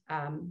at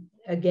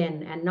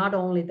again, and not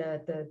only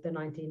the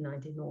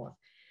 1990 North.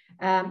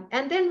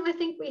 And then I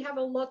think we have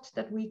a lot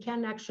that we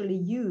can actually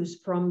use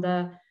from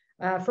the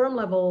firm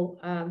level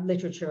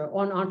literature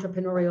on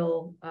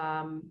entrepreneurial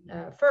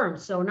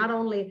firms. So not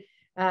only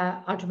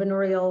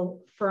entrepreneurial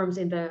firms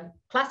in the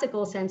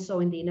classical sense, so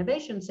in the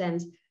innovation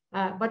sense,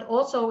 but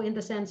also in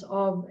the sense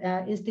of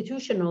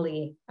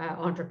institutionally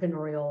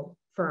entrepreneurial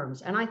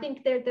firms. And I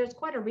think there's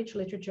quite a rich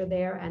literature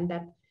there, and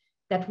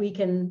that we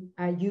can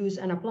use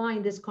and apply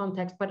in this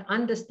context, but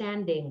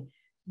understanding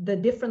the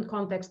different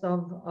context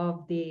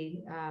of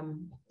the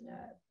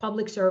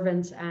public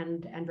servants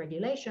and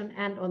regulation,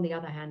 and on the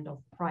other hand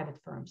of private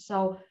firms.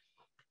 So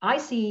I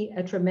see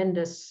a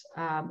tremendous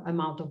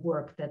amount of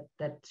work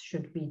that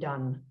should be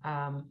done.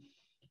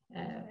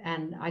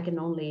 And I can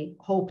only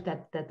hope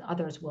that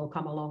others will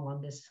come along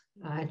on this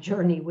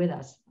journey with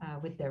us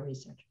with their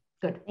research.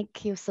 Good.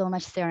 Thank you so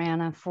much,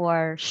 Sarianna,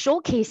 for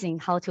showcasing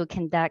how to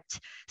conduct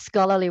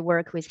scholarly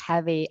work with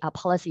heavy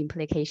policy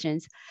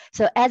implications.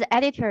 So as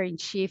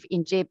editor-in-chief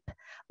in JIP,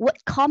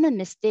 what common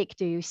mistake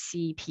do you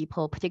see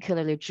people,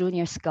 particularly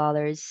junior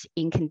scholars,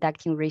 in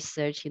conducting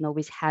research,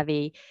 with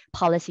heavy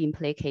policy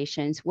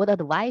implications? What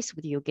advice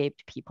would you give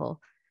to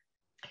people?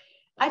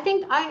 I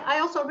think I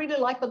also really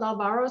like what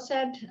Alvaro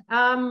said,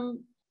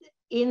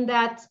 in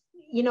that,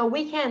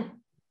 we can't,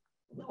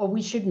 or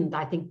we shouldn't,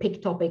 I think,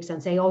 pick topics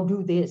and say, oh,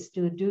 do this,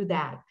 do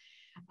that.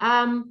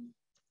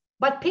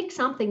 But pick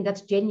something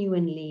that's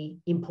genuinely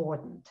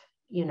important,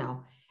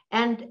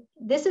 And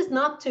this is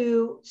not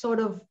to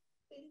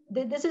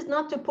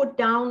put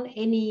down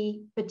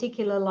any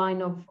particular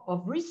line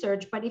of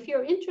research, but if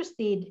you're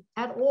interested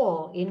at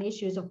all in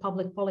issues of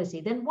public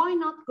policy, then why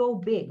not go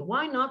big?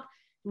 Why not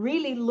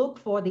really look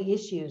for the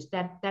issues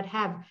that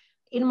have,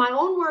 in my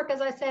own work,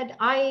 as I said,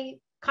 I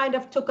kind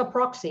of took a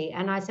proxy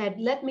and I said,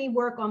 let me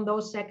work on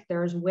those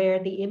sectors where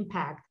the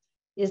impact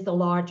is the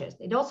largest.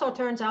 It also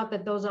turns out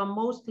that those are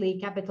mostly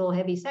capital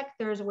heavy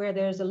sectors where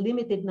there's a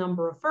limited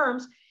number of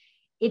firms.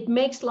 It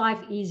makes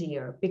life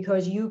easier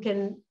because you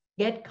can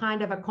get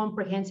kind of a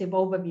comprehensive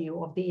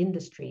overview of the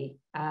industry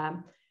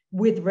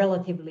with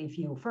relatively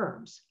few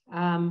firms.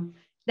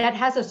 That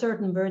has a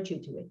certain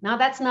virtue to it. Now,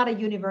 that's not a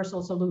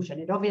universal solution.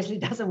 It obviously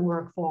doesn't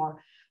work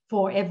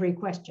for every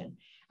question.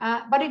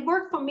 But it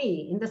worked for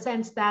me in the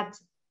sense that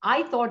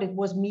I thought it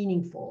was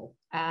meaningful,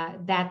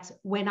 that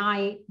when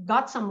I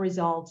got some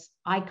results,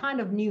 I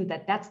kind of knew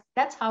that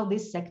that's how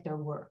this sector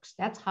works.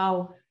 That's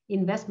how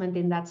investment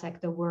in that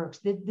sector works.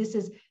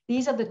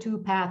 These are the two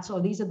paths, or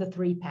these are the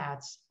three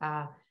paths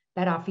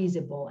that are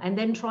feasible. And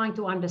then trying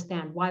to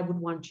understand why would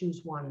one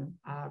choose one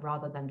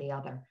rather than the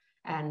other.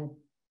 And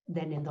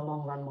then in the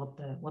long run,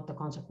 what the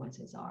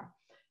consequences are.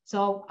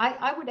 So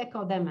I would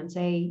echo them and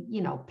say,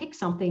 pick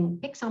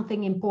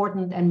something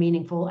important and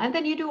meaningful, and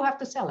then you do have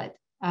to sell it.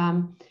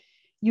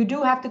 You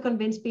do have to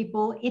convince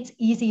people. It's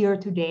easier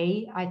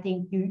today. I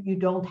think you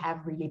don't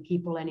have really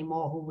people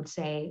anymore who would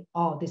say,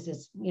 oh, this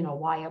is,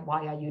 why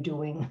are you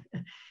doing?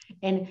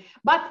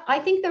 But I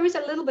think there is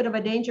a little bit of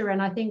a danger,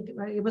 and I think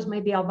it was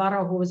maybe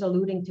Alvaro who was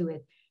alluding to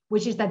it,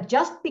 which is that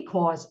just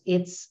because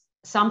it's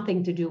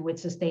something to do with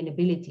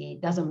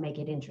sustainability doesn't make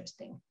it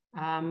interesting.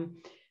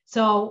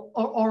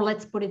 Or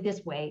let's put it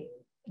this way,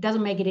 it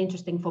doesn't make it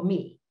interesting for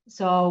me.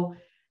 So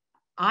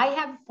I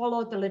have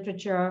followed the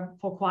literature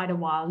for quite a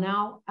while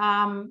now,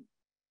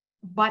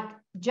 but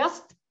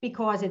just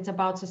because it's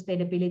about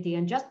sustainability,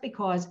 and just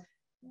because,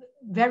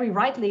 very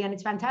rightly, and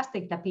it's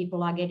fantastic that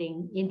people are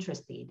getting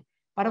interested,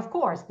 but of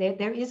course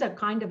there is a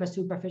kind of a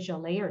superficial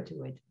layer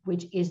to it,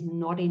 which is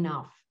not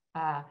enough.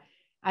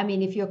 I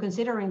mean, if you're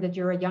considering that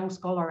you're a young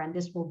scholar and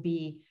this will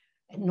be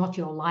not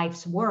your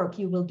life's work,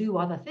 you will do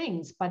other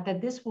things, but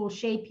that this will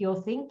shape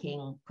your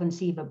thinking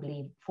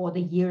conceivably for the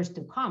years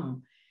to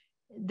come,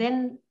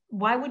 then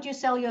why would you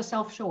sell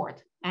yourself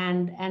short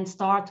and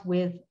start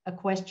with a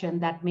question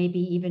that maybe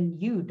even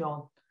you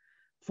don't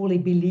fully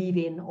believe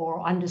in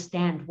or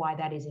understand why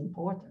that is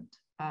important?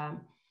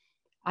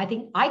 I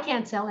think I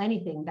can't sell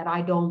anything that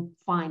I don't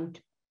find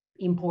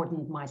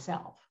important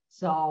myself.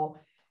 So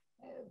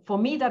for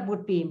me, that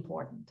would be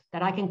important,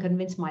 that I can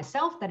convince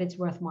myself that it's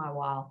worth my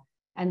while,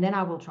 and then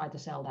I will try to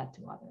sell that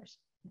to others.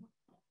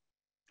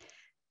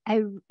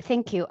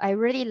 Thank you. I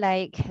really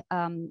like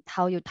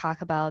how you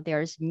talk about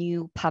there's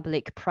new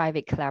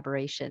public-private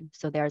collaboration.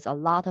 So there's a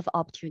lot of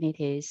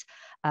opportunities.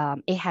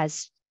 It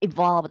has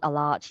evolved a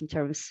lot in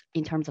terms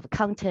of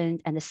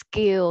content and the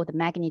scale, the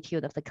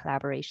magnitude of the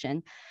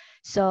collaboration.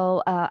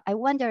 So I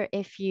wonder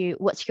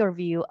what's your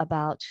view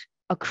about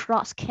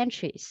across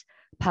countries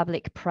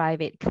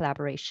public-private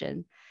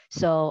collaboration?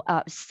 So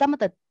some of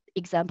the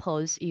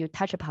examples you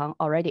touch upon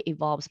already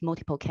involves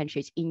multiple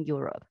countries in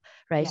Europe,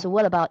 right? Yeah. So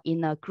what about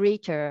in a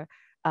greater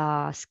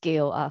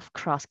scale of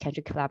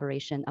cross-country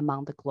collaboration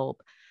among the globe?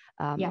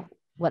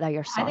 What are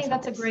your thoughts? I think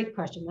that's a great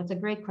question. That's a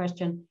great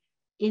question.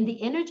 In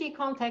the energy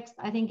context,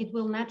 I think it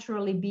will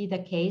naturally be the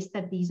case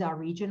that these are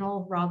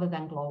regional rather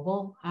than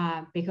global,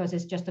 because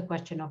it's just a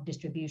question of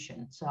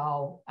distribution.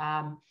 So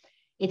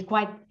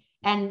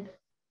and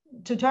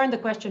to turn the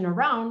question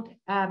around,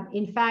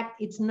 in fact,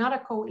 it's not a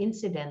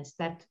coincidence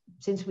that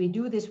since we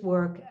do this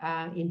work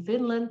in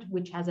Finland,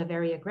 which has a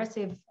very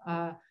aggressive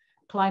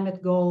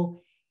climate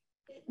goal,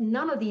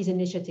 none of these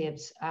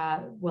initiatives,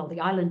 well,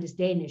 the island is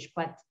Danish,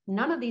 but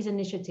none of these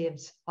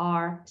initiatives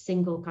are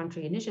single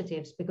country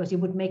initiatives, because it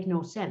would make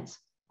no sense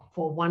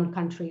for one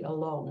country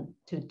alone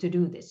to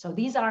do this. So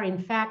these are, in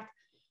fact,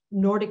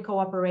 Nordic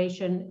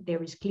cooperation.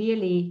 There is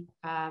clearly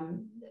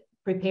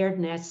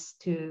preparedness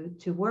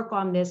to work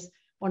on this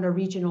on a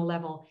regional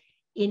level.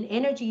 In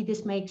energy,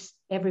 this makes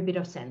every bit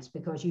of sense,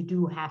 because you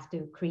do have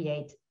to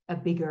create a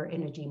bigger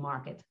energy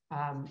market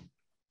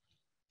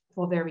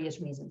for various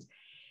reasons.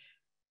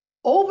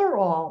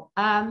 Overall,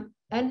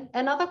 and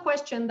another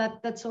question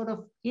that sort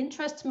of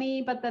interests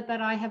me, but that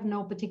I have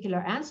no particular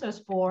answers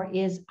for,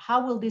 is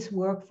how will this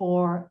work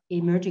for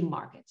emerging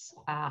markets?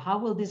 How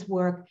will this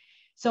work?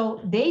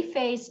 So they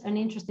face an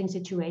interesting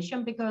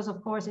situation, because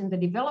of course in the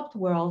developed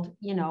world,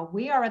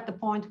 we are at the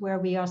point where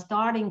we are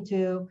starting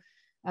to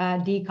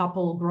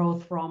decouple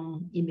growth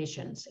from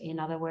emissions. In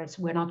other words,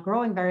 we're not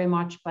growing very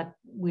much, but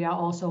we are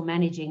also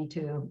managing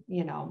to,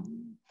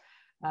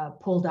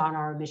 pull down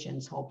our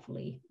emissions,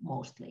 hopefully,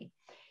 mostly.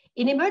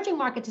 In emerging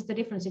markets, it's a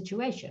different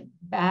situation.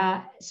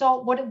 So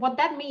what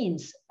that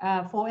means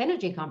for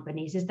energy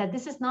companies is that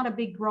this is not a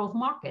big growth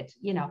market.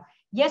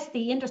 Yes,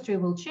 the industry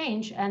will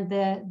change and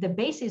the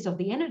basis of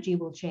the energy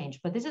will change,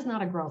 but this is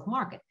not a growth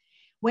market.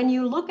 When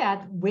you look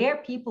at where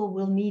people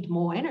will need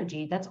more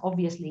energy, that's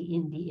obviously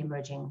in the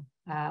emerging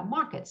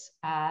markets.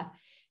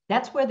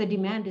 That's where the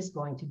demand is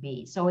going to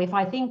be. So if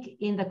I think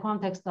in the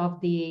context of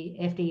the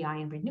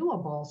FDI and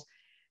renewables,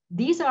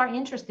 these are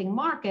interesting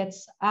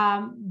markets.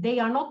 They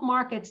are not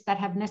markets that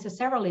have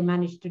necessarily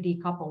managed to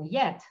decouple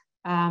yet.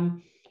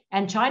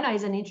 And China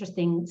is an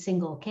interesting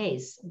single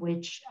case,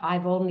 which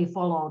I've only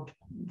followed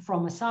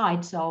from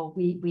aside. So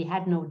we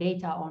had no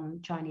data on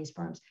Chinese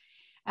firms,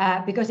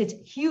 because it's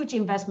huge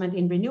investment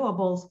in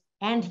renewables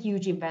and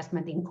huge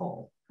investment in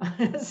coal.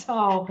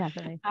 So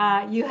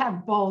you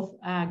have both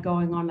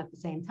going on at the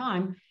same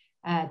time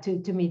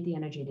to meet the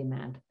energy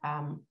demand.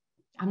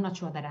 I'm not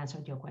sure that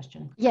answered your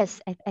question. Yes,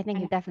 I think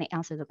you definitely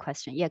answered the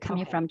question. Yeah,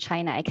 coming from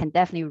China, I can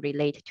definitely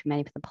relate to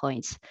many of the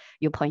points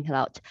you pointed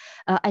out.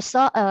 I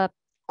saw a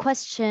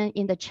question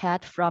in the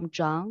chat from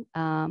John.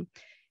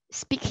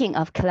 Speaking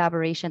of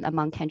collaboration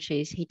among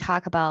countries, he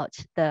talked about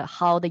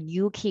how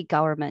the UK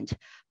government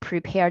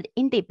prepared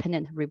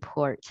independent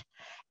report,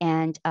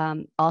 and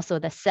also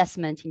the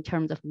assessment in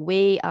terms of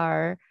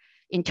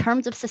in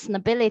terms of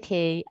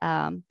sustainability,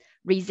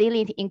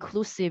 resilient,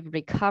 inclusive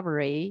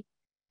recovery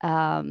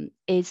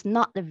is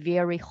not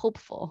very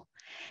hopeful.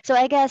 So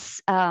I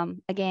guess,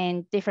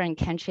 again, different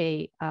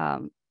country,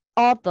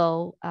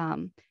 although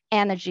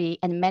energy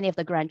and many of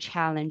the grand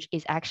challenge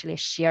is actually a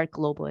shared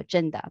global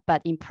agenda,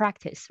 but in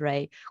practice,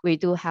 right, we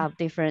do have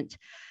different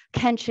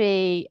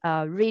country,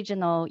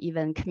 regional,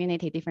 even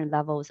community, different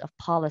levels of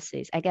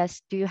policies. I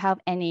guess, do you have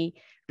any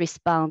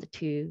response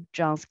to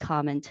John's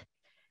comment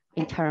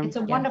in terms? It's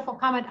a wonderful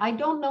comment. I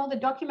don't know the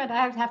document.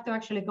 I have to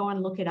actually go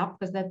and look it up,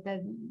 because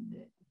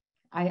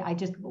I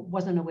just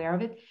wasn't aware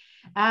of it.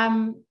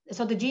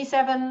 So the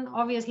G7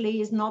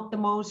 obviously is not the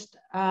most,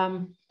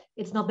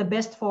 it's not the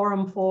best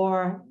forum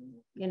for,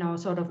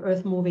 sort of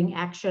earth-moving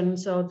action.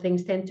 So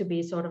things tend to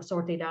be sort of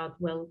sorted out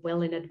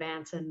well in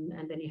advance,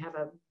 and then you have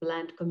a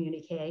bland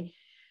communique.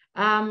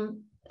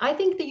 I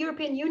think the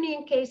European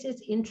Union case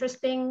is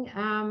interesting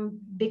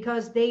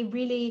because they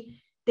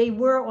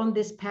were on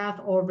this path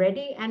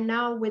already. And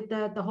now with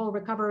the whole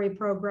recovery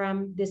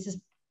program, this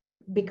is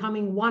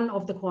becoming one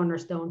of the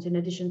cornerstones, in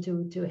addition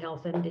to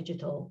health and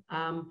digital,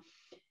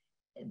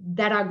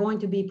 that are going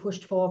to be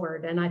pushed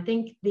forward. And I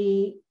think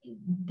the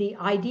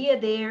idea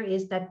there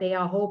is that they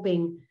are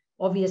hoping,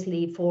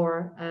 obviously,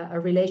 for a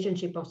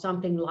relationship of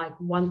something like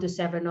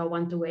 1-7 or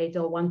 1-8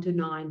 or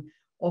 1-9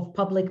 of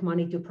public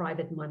money to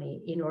private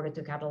money in order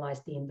to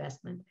catalyze the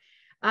investment.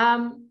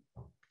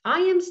 I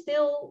am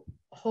still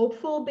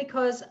hopeful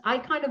because I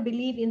kind of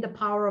believe in the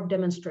power of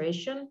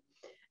demonstration.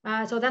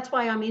 So that's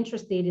why I'm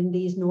interested in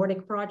these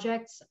Nordic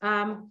projects.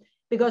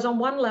 Because on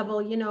one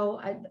level, you know,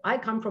 I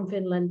come from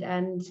Finland,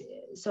 and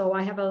so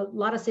I have a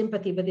lot of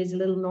sympathy for these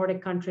little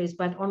Nordic countries.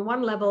 But on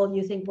one level,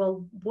 you think,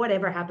 well,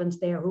 whatever happens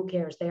there, who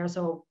cares? They are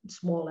so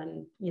small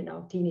and, you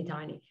know, teeny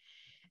tiny.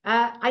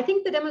 I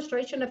think the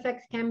demonstration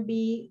effect can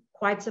be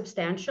quite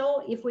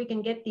substantial if we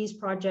can get these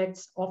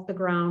projects off the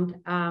ground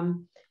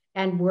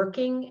and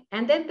working.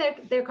 And then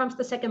there comes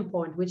the second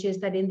point, which is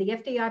that in the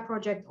FDI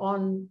project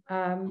on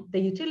the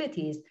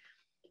utilities,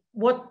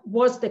 what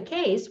was the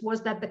case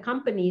was that the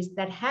companies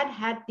that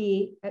had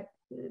the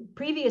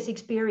previous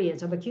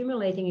experience of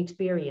accumulating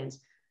experience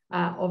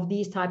of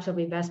these types of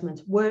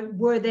investments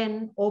were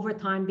then over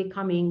time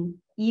becoming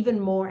even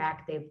more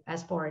active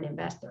as foreign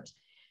investors.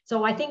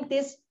 So I think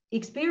this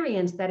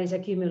experience that is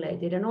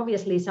accumulated, and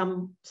obviously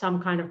some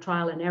kind of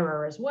trial and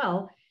error as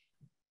well,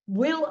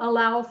 will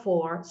allow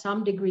for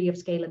some degree of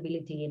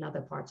scalability in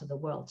other parts of the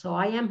world. So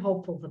I am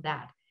hopeful for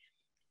that.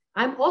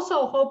 I'm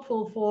also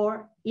hopeful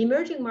for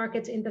emerging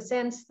markets in the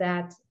sense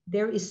that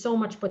there is so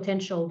much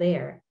potential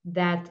there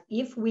that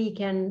if we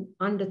can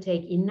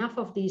undertake enough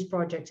of these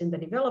projects in the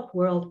developed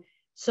world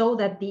so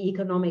that the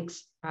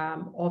economics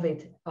of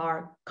it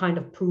are kind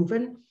of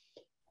proven,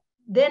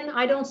 then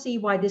I don't see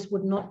why this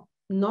would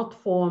not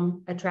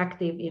form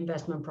attractive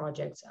investment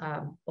projects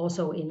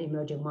also in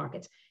emerging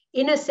markets,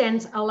 in a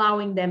sense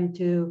allowing them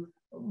to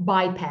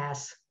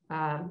bypass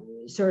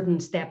certain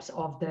steps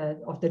of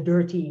the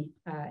dirty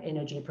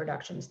energy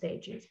production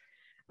stages.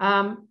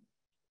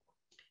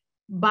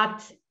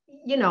 But,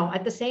 you know,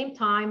 at the same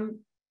time,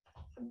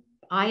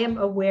 I am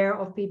aware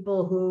of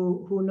people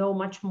who know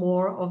much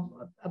more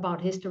about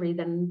history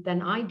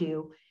than I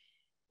do,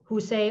 who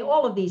say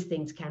all of these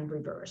things can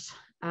reverse.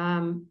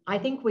 I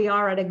think we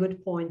are at a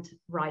good point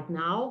right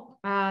now.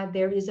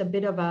 There is a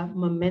bit of a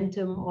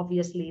momentum,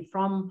 obviously,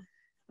 from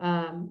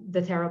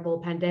the terrible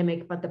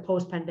pandemic, but the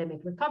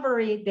post-pandemic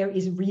recovery, there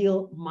is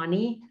real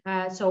money.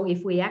 So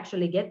if we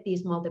actually get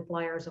these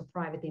multipliers of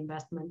private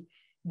investment,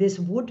 this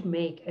would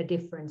make a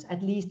difference,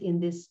 at least in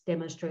this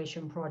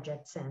demonstration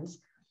project sense.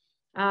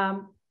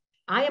 I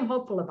am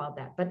hopeful about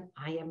that, but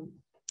I am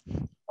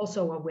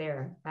also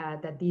aware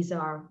that these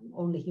are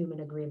only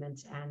human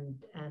agreements, and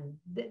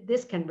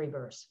this can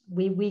reverse.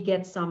 We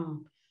get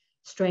some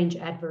strange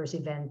adverse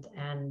event,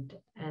 and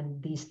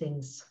these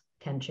things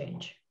can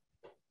change.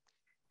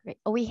 Great.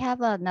 We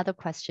have another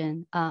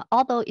question.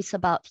 Although it's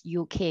about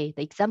UK,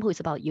 the example is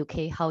about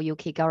UK, how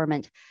UK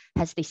government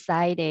has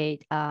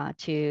decided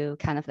to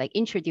kind of like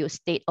introduce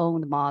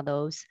state-owned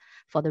models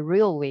for the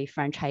railway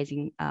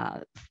franchising,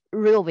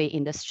 railway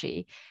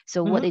industry.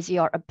 So what is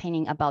your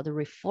opinion about the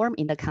reform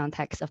in the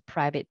context of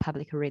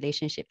private-public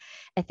relationship?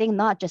 I think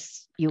not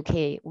just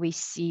UK, we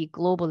see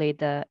globally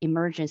the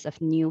emergence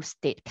of new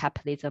state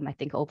capitalism. I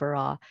think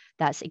overall,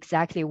 that's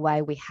exactly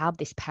why we have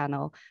this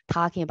panel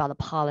talking about the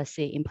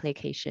policy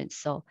implications.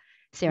 So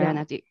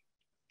Sarianna,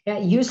 yeah,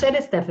 you said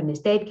it, Stephanie,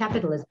 state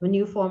capitalism, a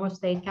new form of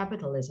state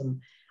capitalism.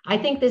 I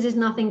think this is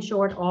nothing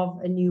short of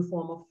a new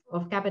form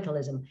of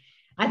capitalism.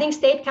 I think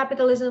state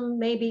capitalism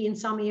maybe in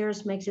some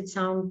ears makes it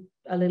sound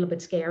a little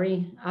bit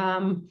scary.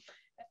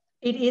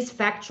 It is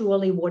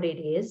factually what it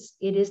is.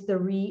 It is the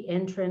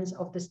re-entrance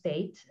of the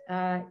state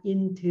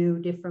into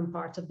different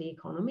parts of the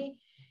economy.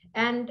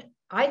 And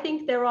I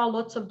think there are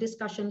lots of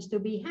discussions to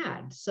be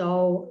had.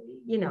 So,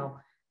 you know,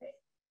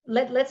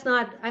 let's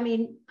not, I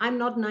mean, I'm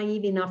not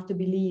naive enough to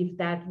believe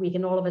that we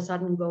can all of a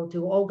sudden go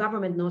to, oh,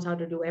 government knows how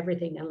to do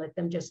everything and let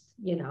them just,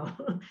 you know,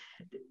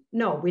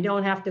 no, we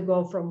don't have to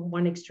go from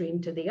one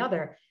extreme to the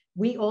other.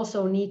 We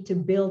also need to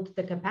build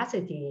the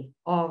capacity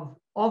of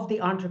the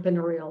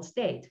entrepreneurial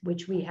state,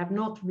 which we have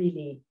not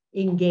really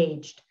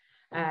engaged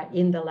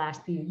in the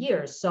last few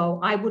years. So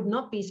I would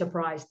not be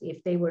surprised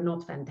if they were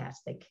not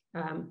fantastic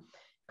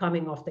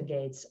coming off the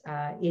gates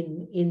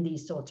in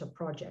these sorts of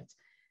projects.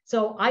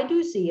 So I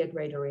do see a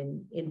greater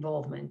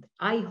involvement.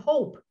 I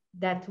hope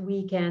that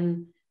we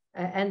can,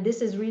 and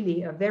this is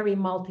really a very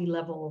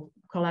multi-level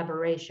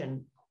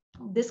collaboration,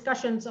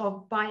 discussions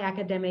by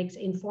academics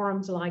in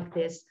forums like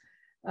this,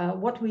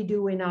 what we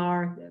do in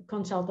our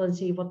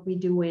consultancy, what we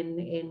do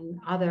in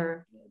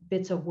other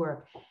bits of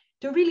work,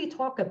 to really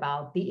talk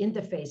about the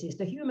interfaces,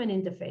 the human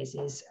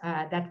interfaces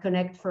that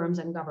connect firms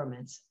and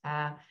governments,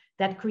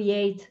 that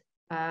create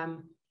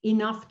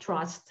enough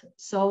trust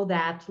so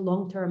that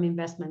long-term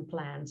investment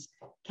plans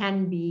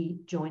can be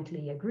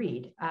jointly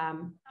agreed.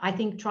 I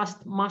think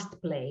trust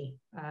must play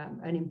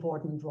an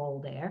important role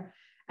there.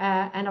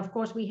 And of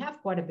course, we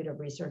have quite a bit of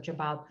research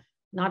about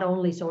not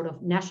only sort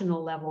of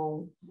national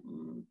level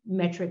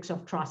metrics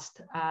of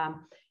trust,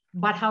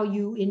 but how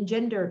you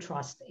engender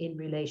trust in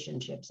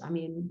relationships. I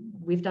mean,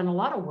 we've done a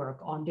lot of work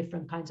on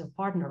different kinds of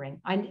partnering.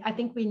 I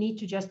think we need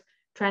to just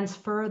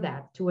transfer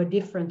that to a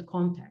different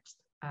context,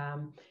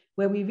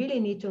 where we really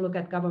need to look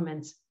at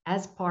governments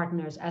as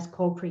partners, as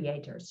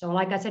co-creators. So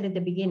like I said at the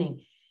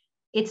beginning,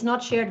 it's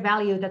not shared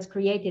value that's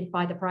created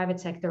by the private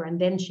sector and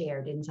then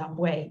shared in some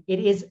way. It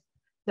is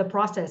the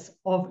process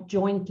of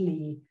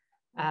jointly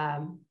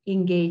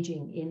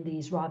engaging in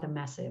these rather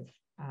massive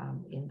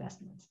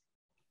investments.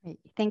 Great.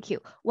 Thank you.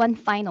 One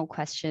final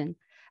question.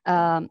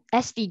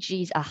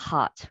 SDGs are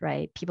hot,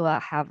 right? People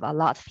have a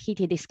lot of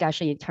heated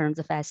discussion in terms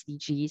of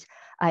SDGs.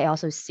 I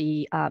also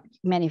see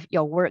many of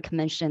your work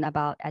mentioned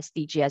about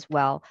SDG as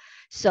well.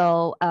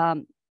 So,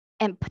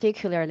 and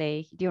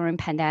particularly during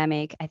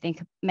pandemic, I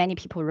think many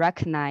people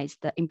recognize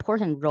the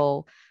important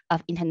role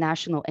of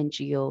international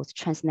NGOs,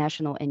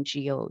 transnational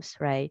NGOs,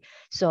 right?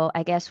 So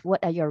I guess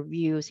what are your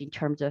views in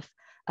terms of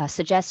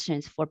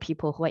suggestions for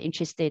people who are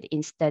interested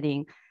in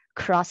studying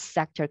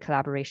cross-sector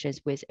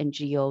collaborations with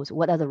NGOs?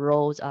 What are the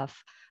roles of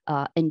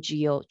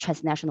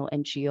transnational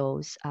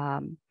NGOs?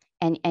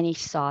 And any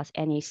thoughts,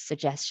 any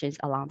suggestions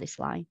along this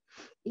line?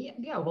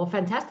 Yeah, well,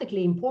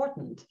 fantastically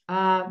important.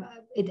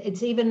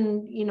 It's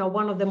even,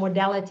 one of the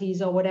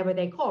modalities or whatever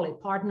they call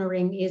it.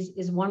 Partnering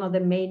is one of the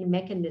main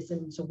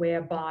mechanisms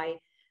whereby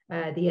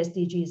the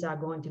SDGs are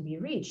going to be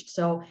reached.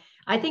 So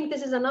I think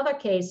this is another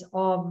case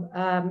of,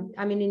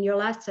 in your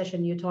last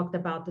session, you talked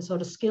about the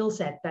sort of skill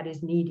set that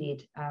is needed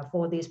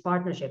for these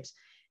partnerships.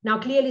 Now,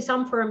 clearly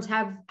some firms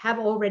have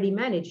already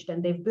managed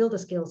and they've built a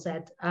skill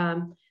set.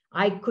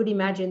 I could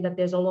imagine that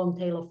there's a long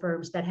tail of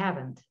firms that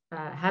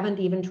haven't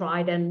even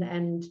tried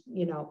and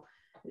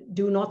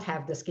do not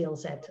have the skill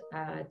set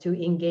to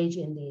engage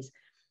in these.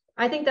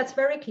 I think that's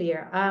very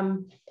clear.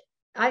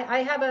 I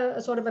have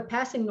a sort of a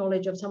passing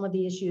knowledge of some of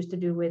the issues to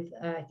do with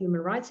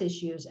human rights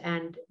issues,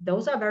 and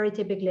those are very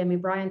typically,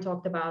 Brian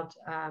talked about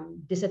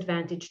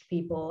disadvantaged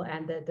people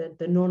and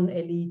the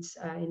non-elites,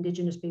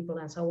 indigenous people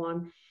and so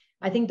on.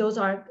 I think those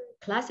are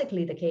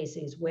classically the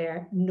cases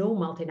where no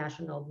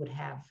multinational would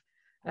have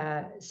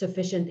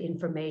sufficient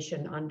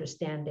information,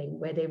 understanding,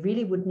 where they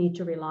really would need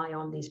to rely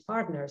on these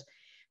partners.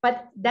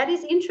 But that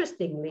is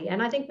interestingly,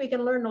 and I think we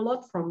can learn a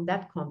lot from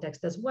that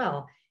context as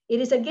well.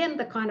 It is again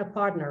the kind of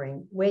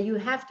partnering where you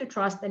have to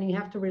trust and you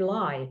have to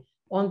rely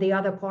on the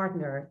other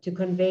partner to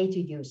convey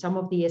to you some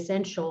of the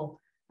essential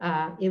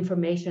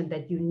information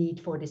that you need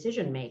for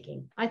decision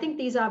making. I think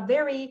these are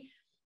very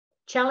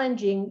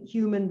challenging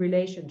human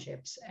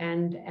relationships,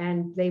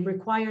 and they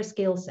require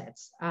skill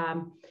sets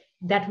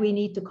that we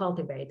need to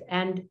cultivate.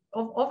 And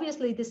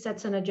obviously this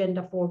sets an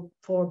agenda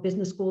for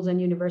business schools and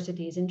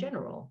universities in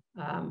general,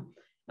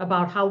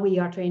 about how we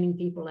are training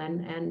people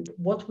and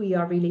what we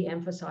are really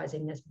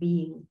emphasizing as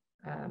being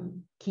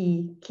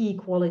key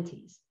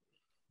qualities.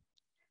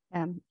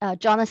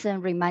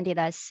 Jonathan reminded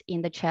us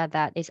in the chat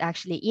that it's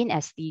actually in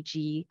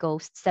SDG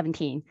Goal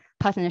 17,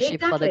 partnership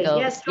exactly. for the goals.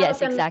 Yes,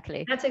 Jonathan, yes,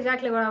 exactly. That's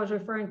exactly what I was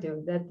referring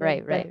to. That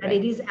right.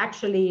 It is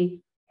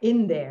actually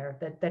in there,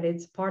 that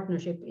its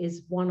partnership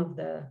is one of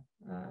the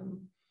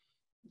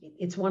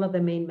it's one of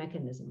the main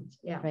mechanisms.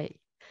 Yeah. Right.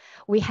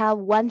 We have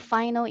one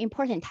final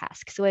important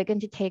task. So we're going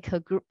to take a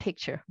group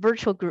picture,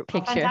 virtual group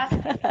picture.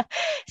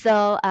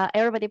 So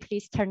everybody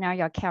please turn on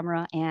your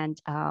camera,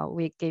 and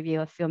we give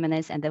you a few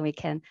minutes and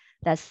then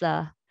that's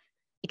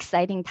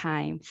exciting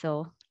time.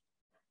 So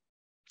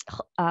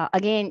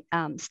again,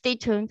 stay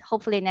tuned.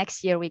 Hopefully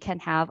next year we can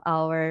have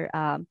our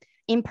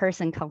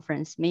in-person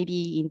conference,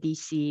 maybe in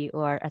DC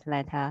or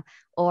Atlanta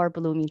or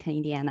Bloomington,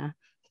 Indiana.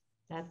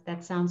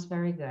 That sounds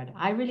very good.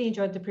 I really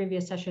enjoyed the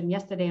previous session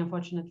yesterday.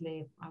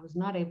 Unfortunately, I was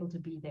not able to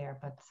be there,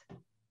 but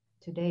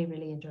today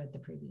really enjoyed the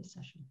previous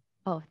session.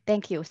 Oh,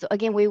 thank you. So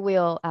again, we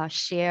will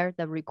share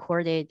the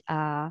recorded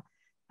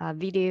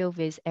video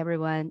with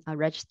everyone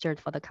registered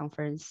for the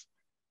conference.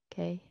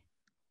 Okay.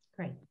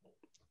 Great.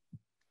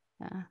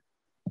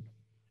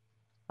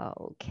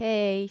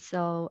 Okay,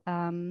 so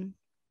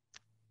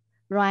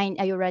Ryan,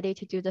 are you ready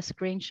to do the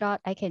screenshot?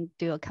 I can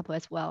do a couple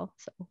as well.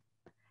 So.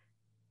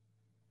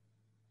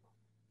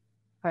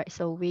 All right,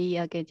 so we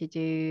are going to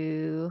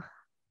do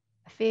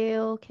a few,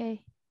 okay.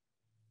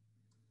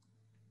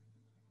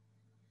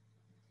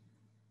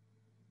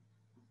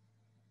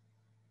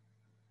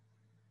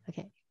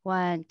 Okay,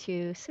 1,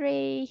 2,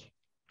 3.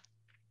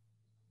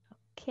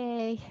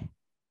 Okay.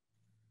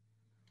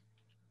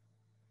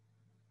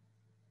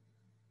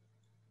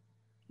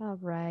 All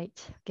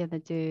right, gonna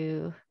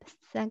do the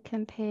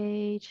second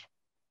page.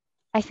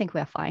 I think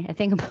we're fine. I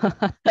think,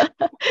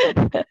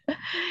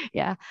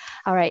 yeah.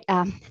 All right.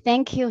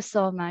 Thank you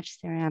so much,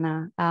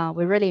 Sarianna.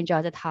 We really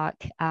enjoyed the talk.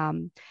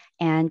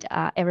 And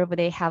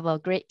everybody have a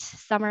great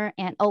summer.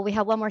 And we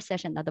have one more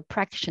session, the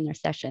practitioner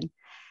session.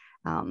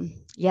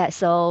 Yeah,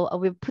 so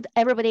we put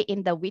everybody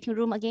in the waiting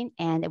room again,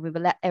 and we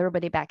will let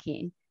everybody back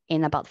in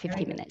about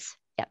 15 minutes.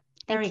 Yeah.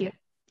 Thank you.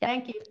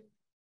 Thank you.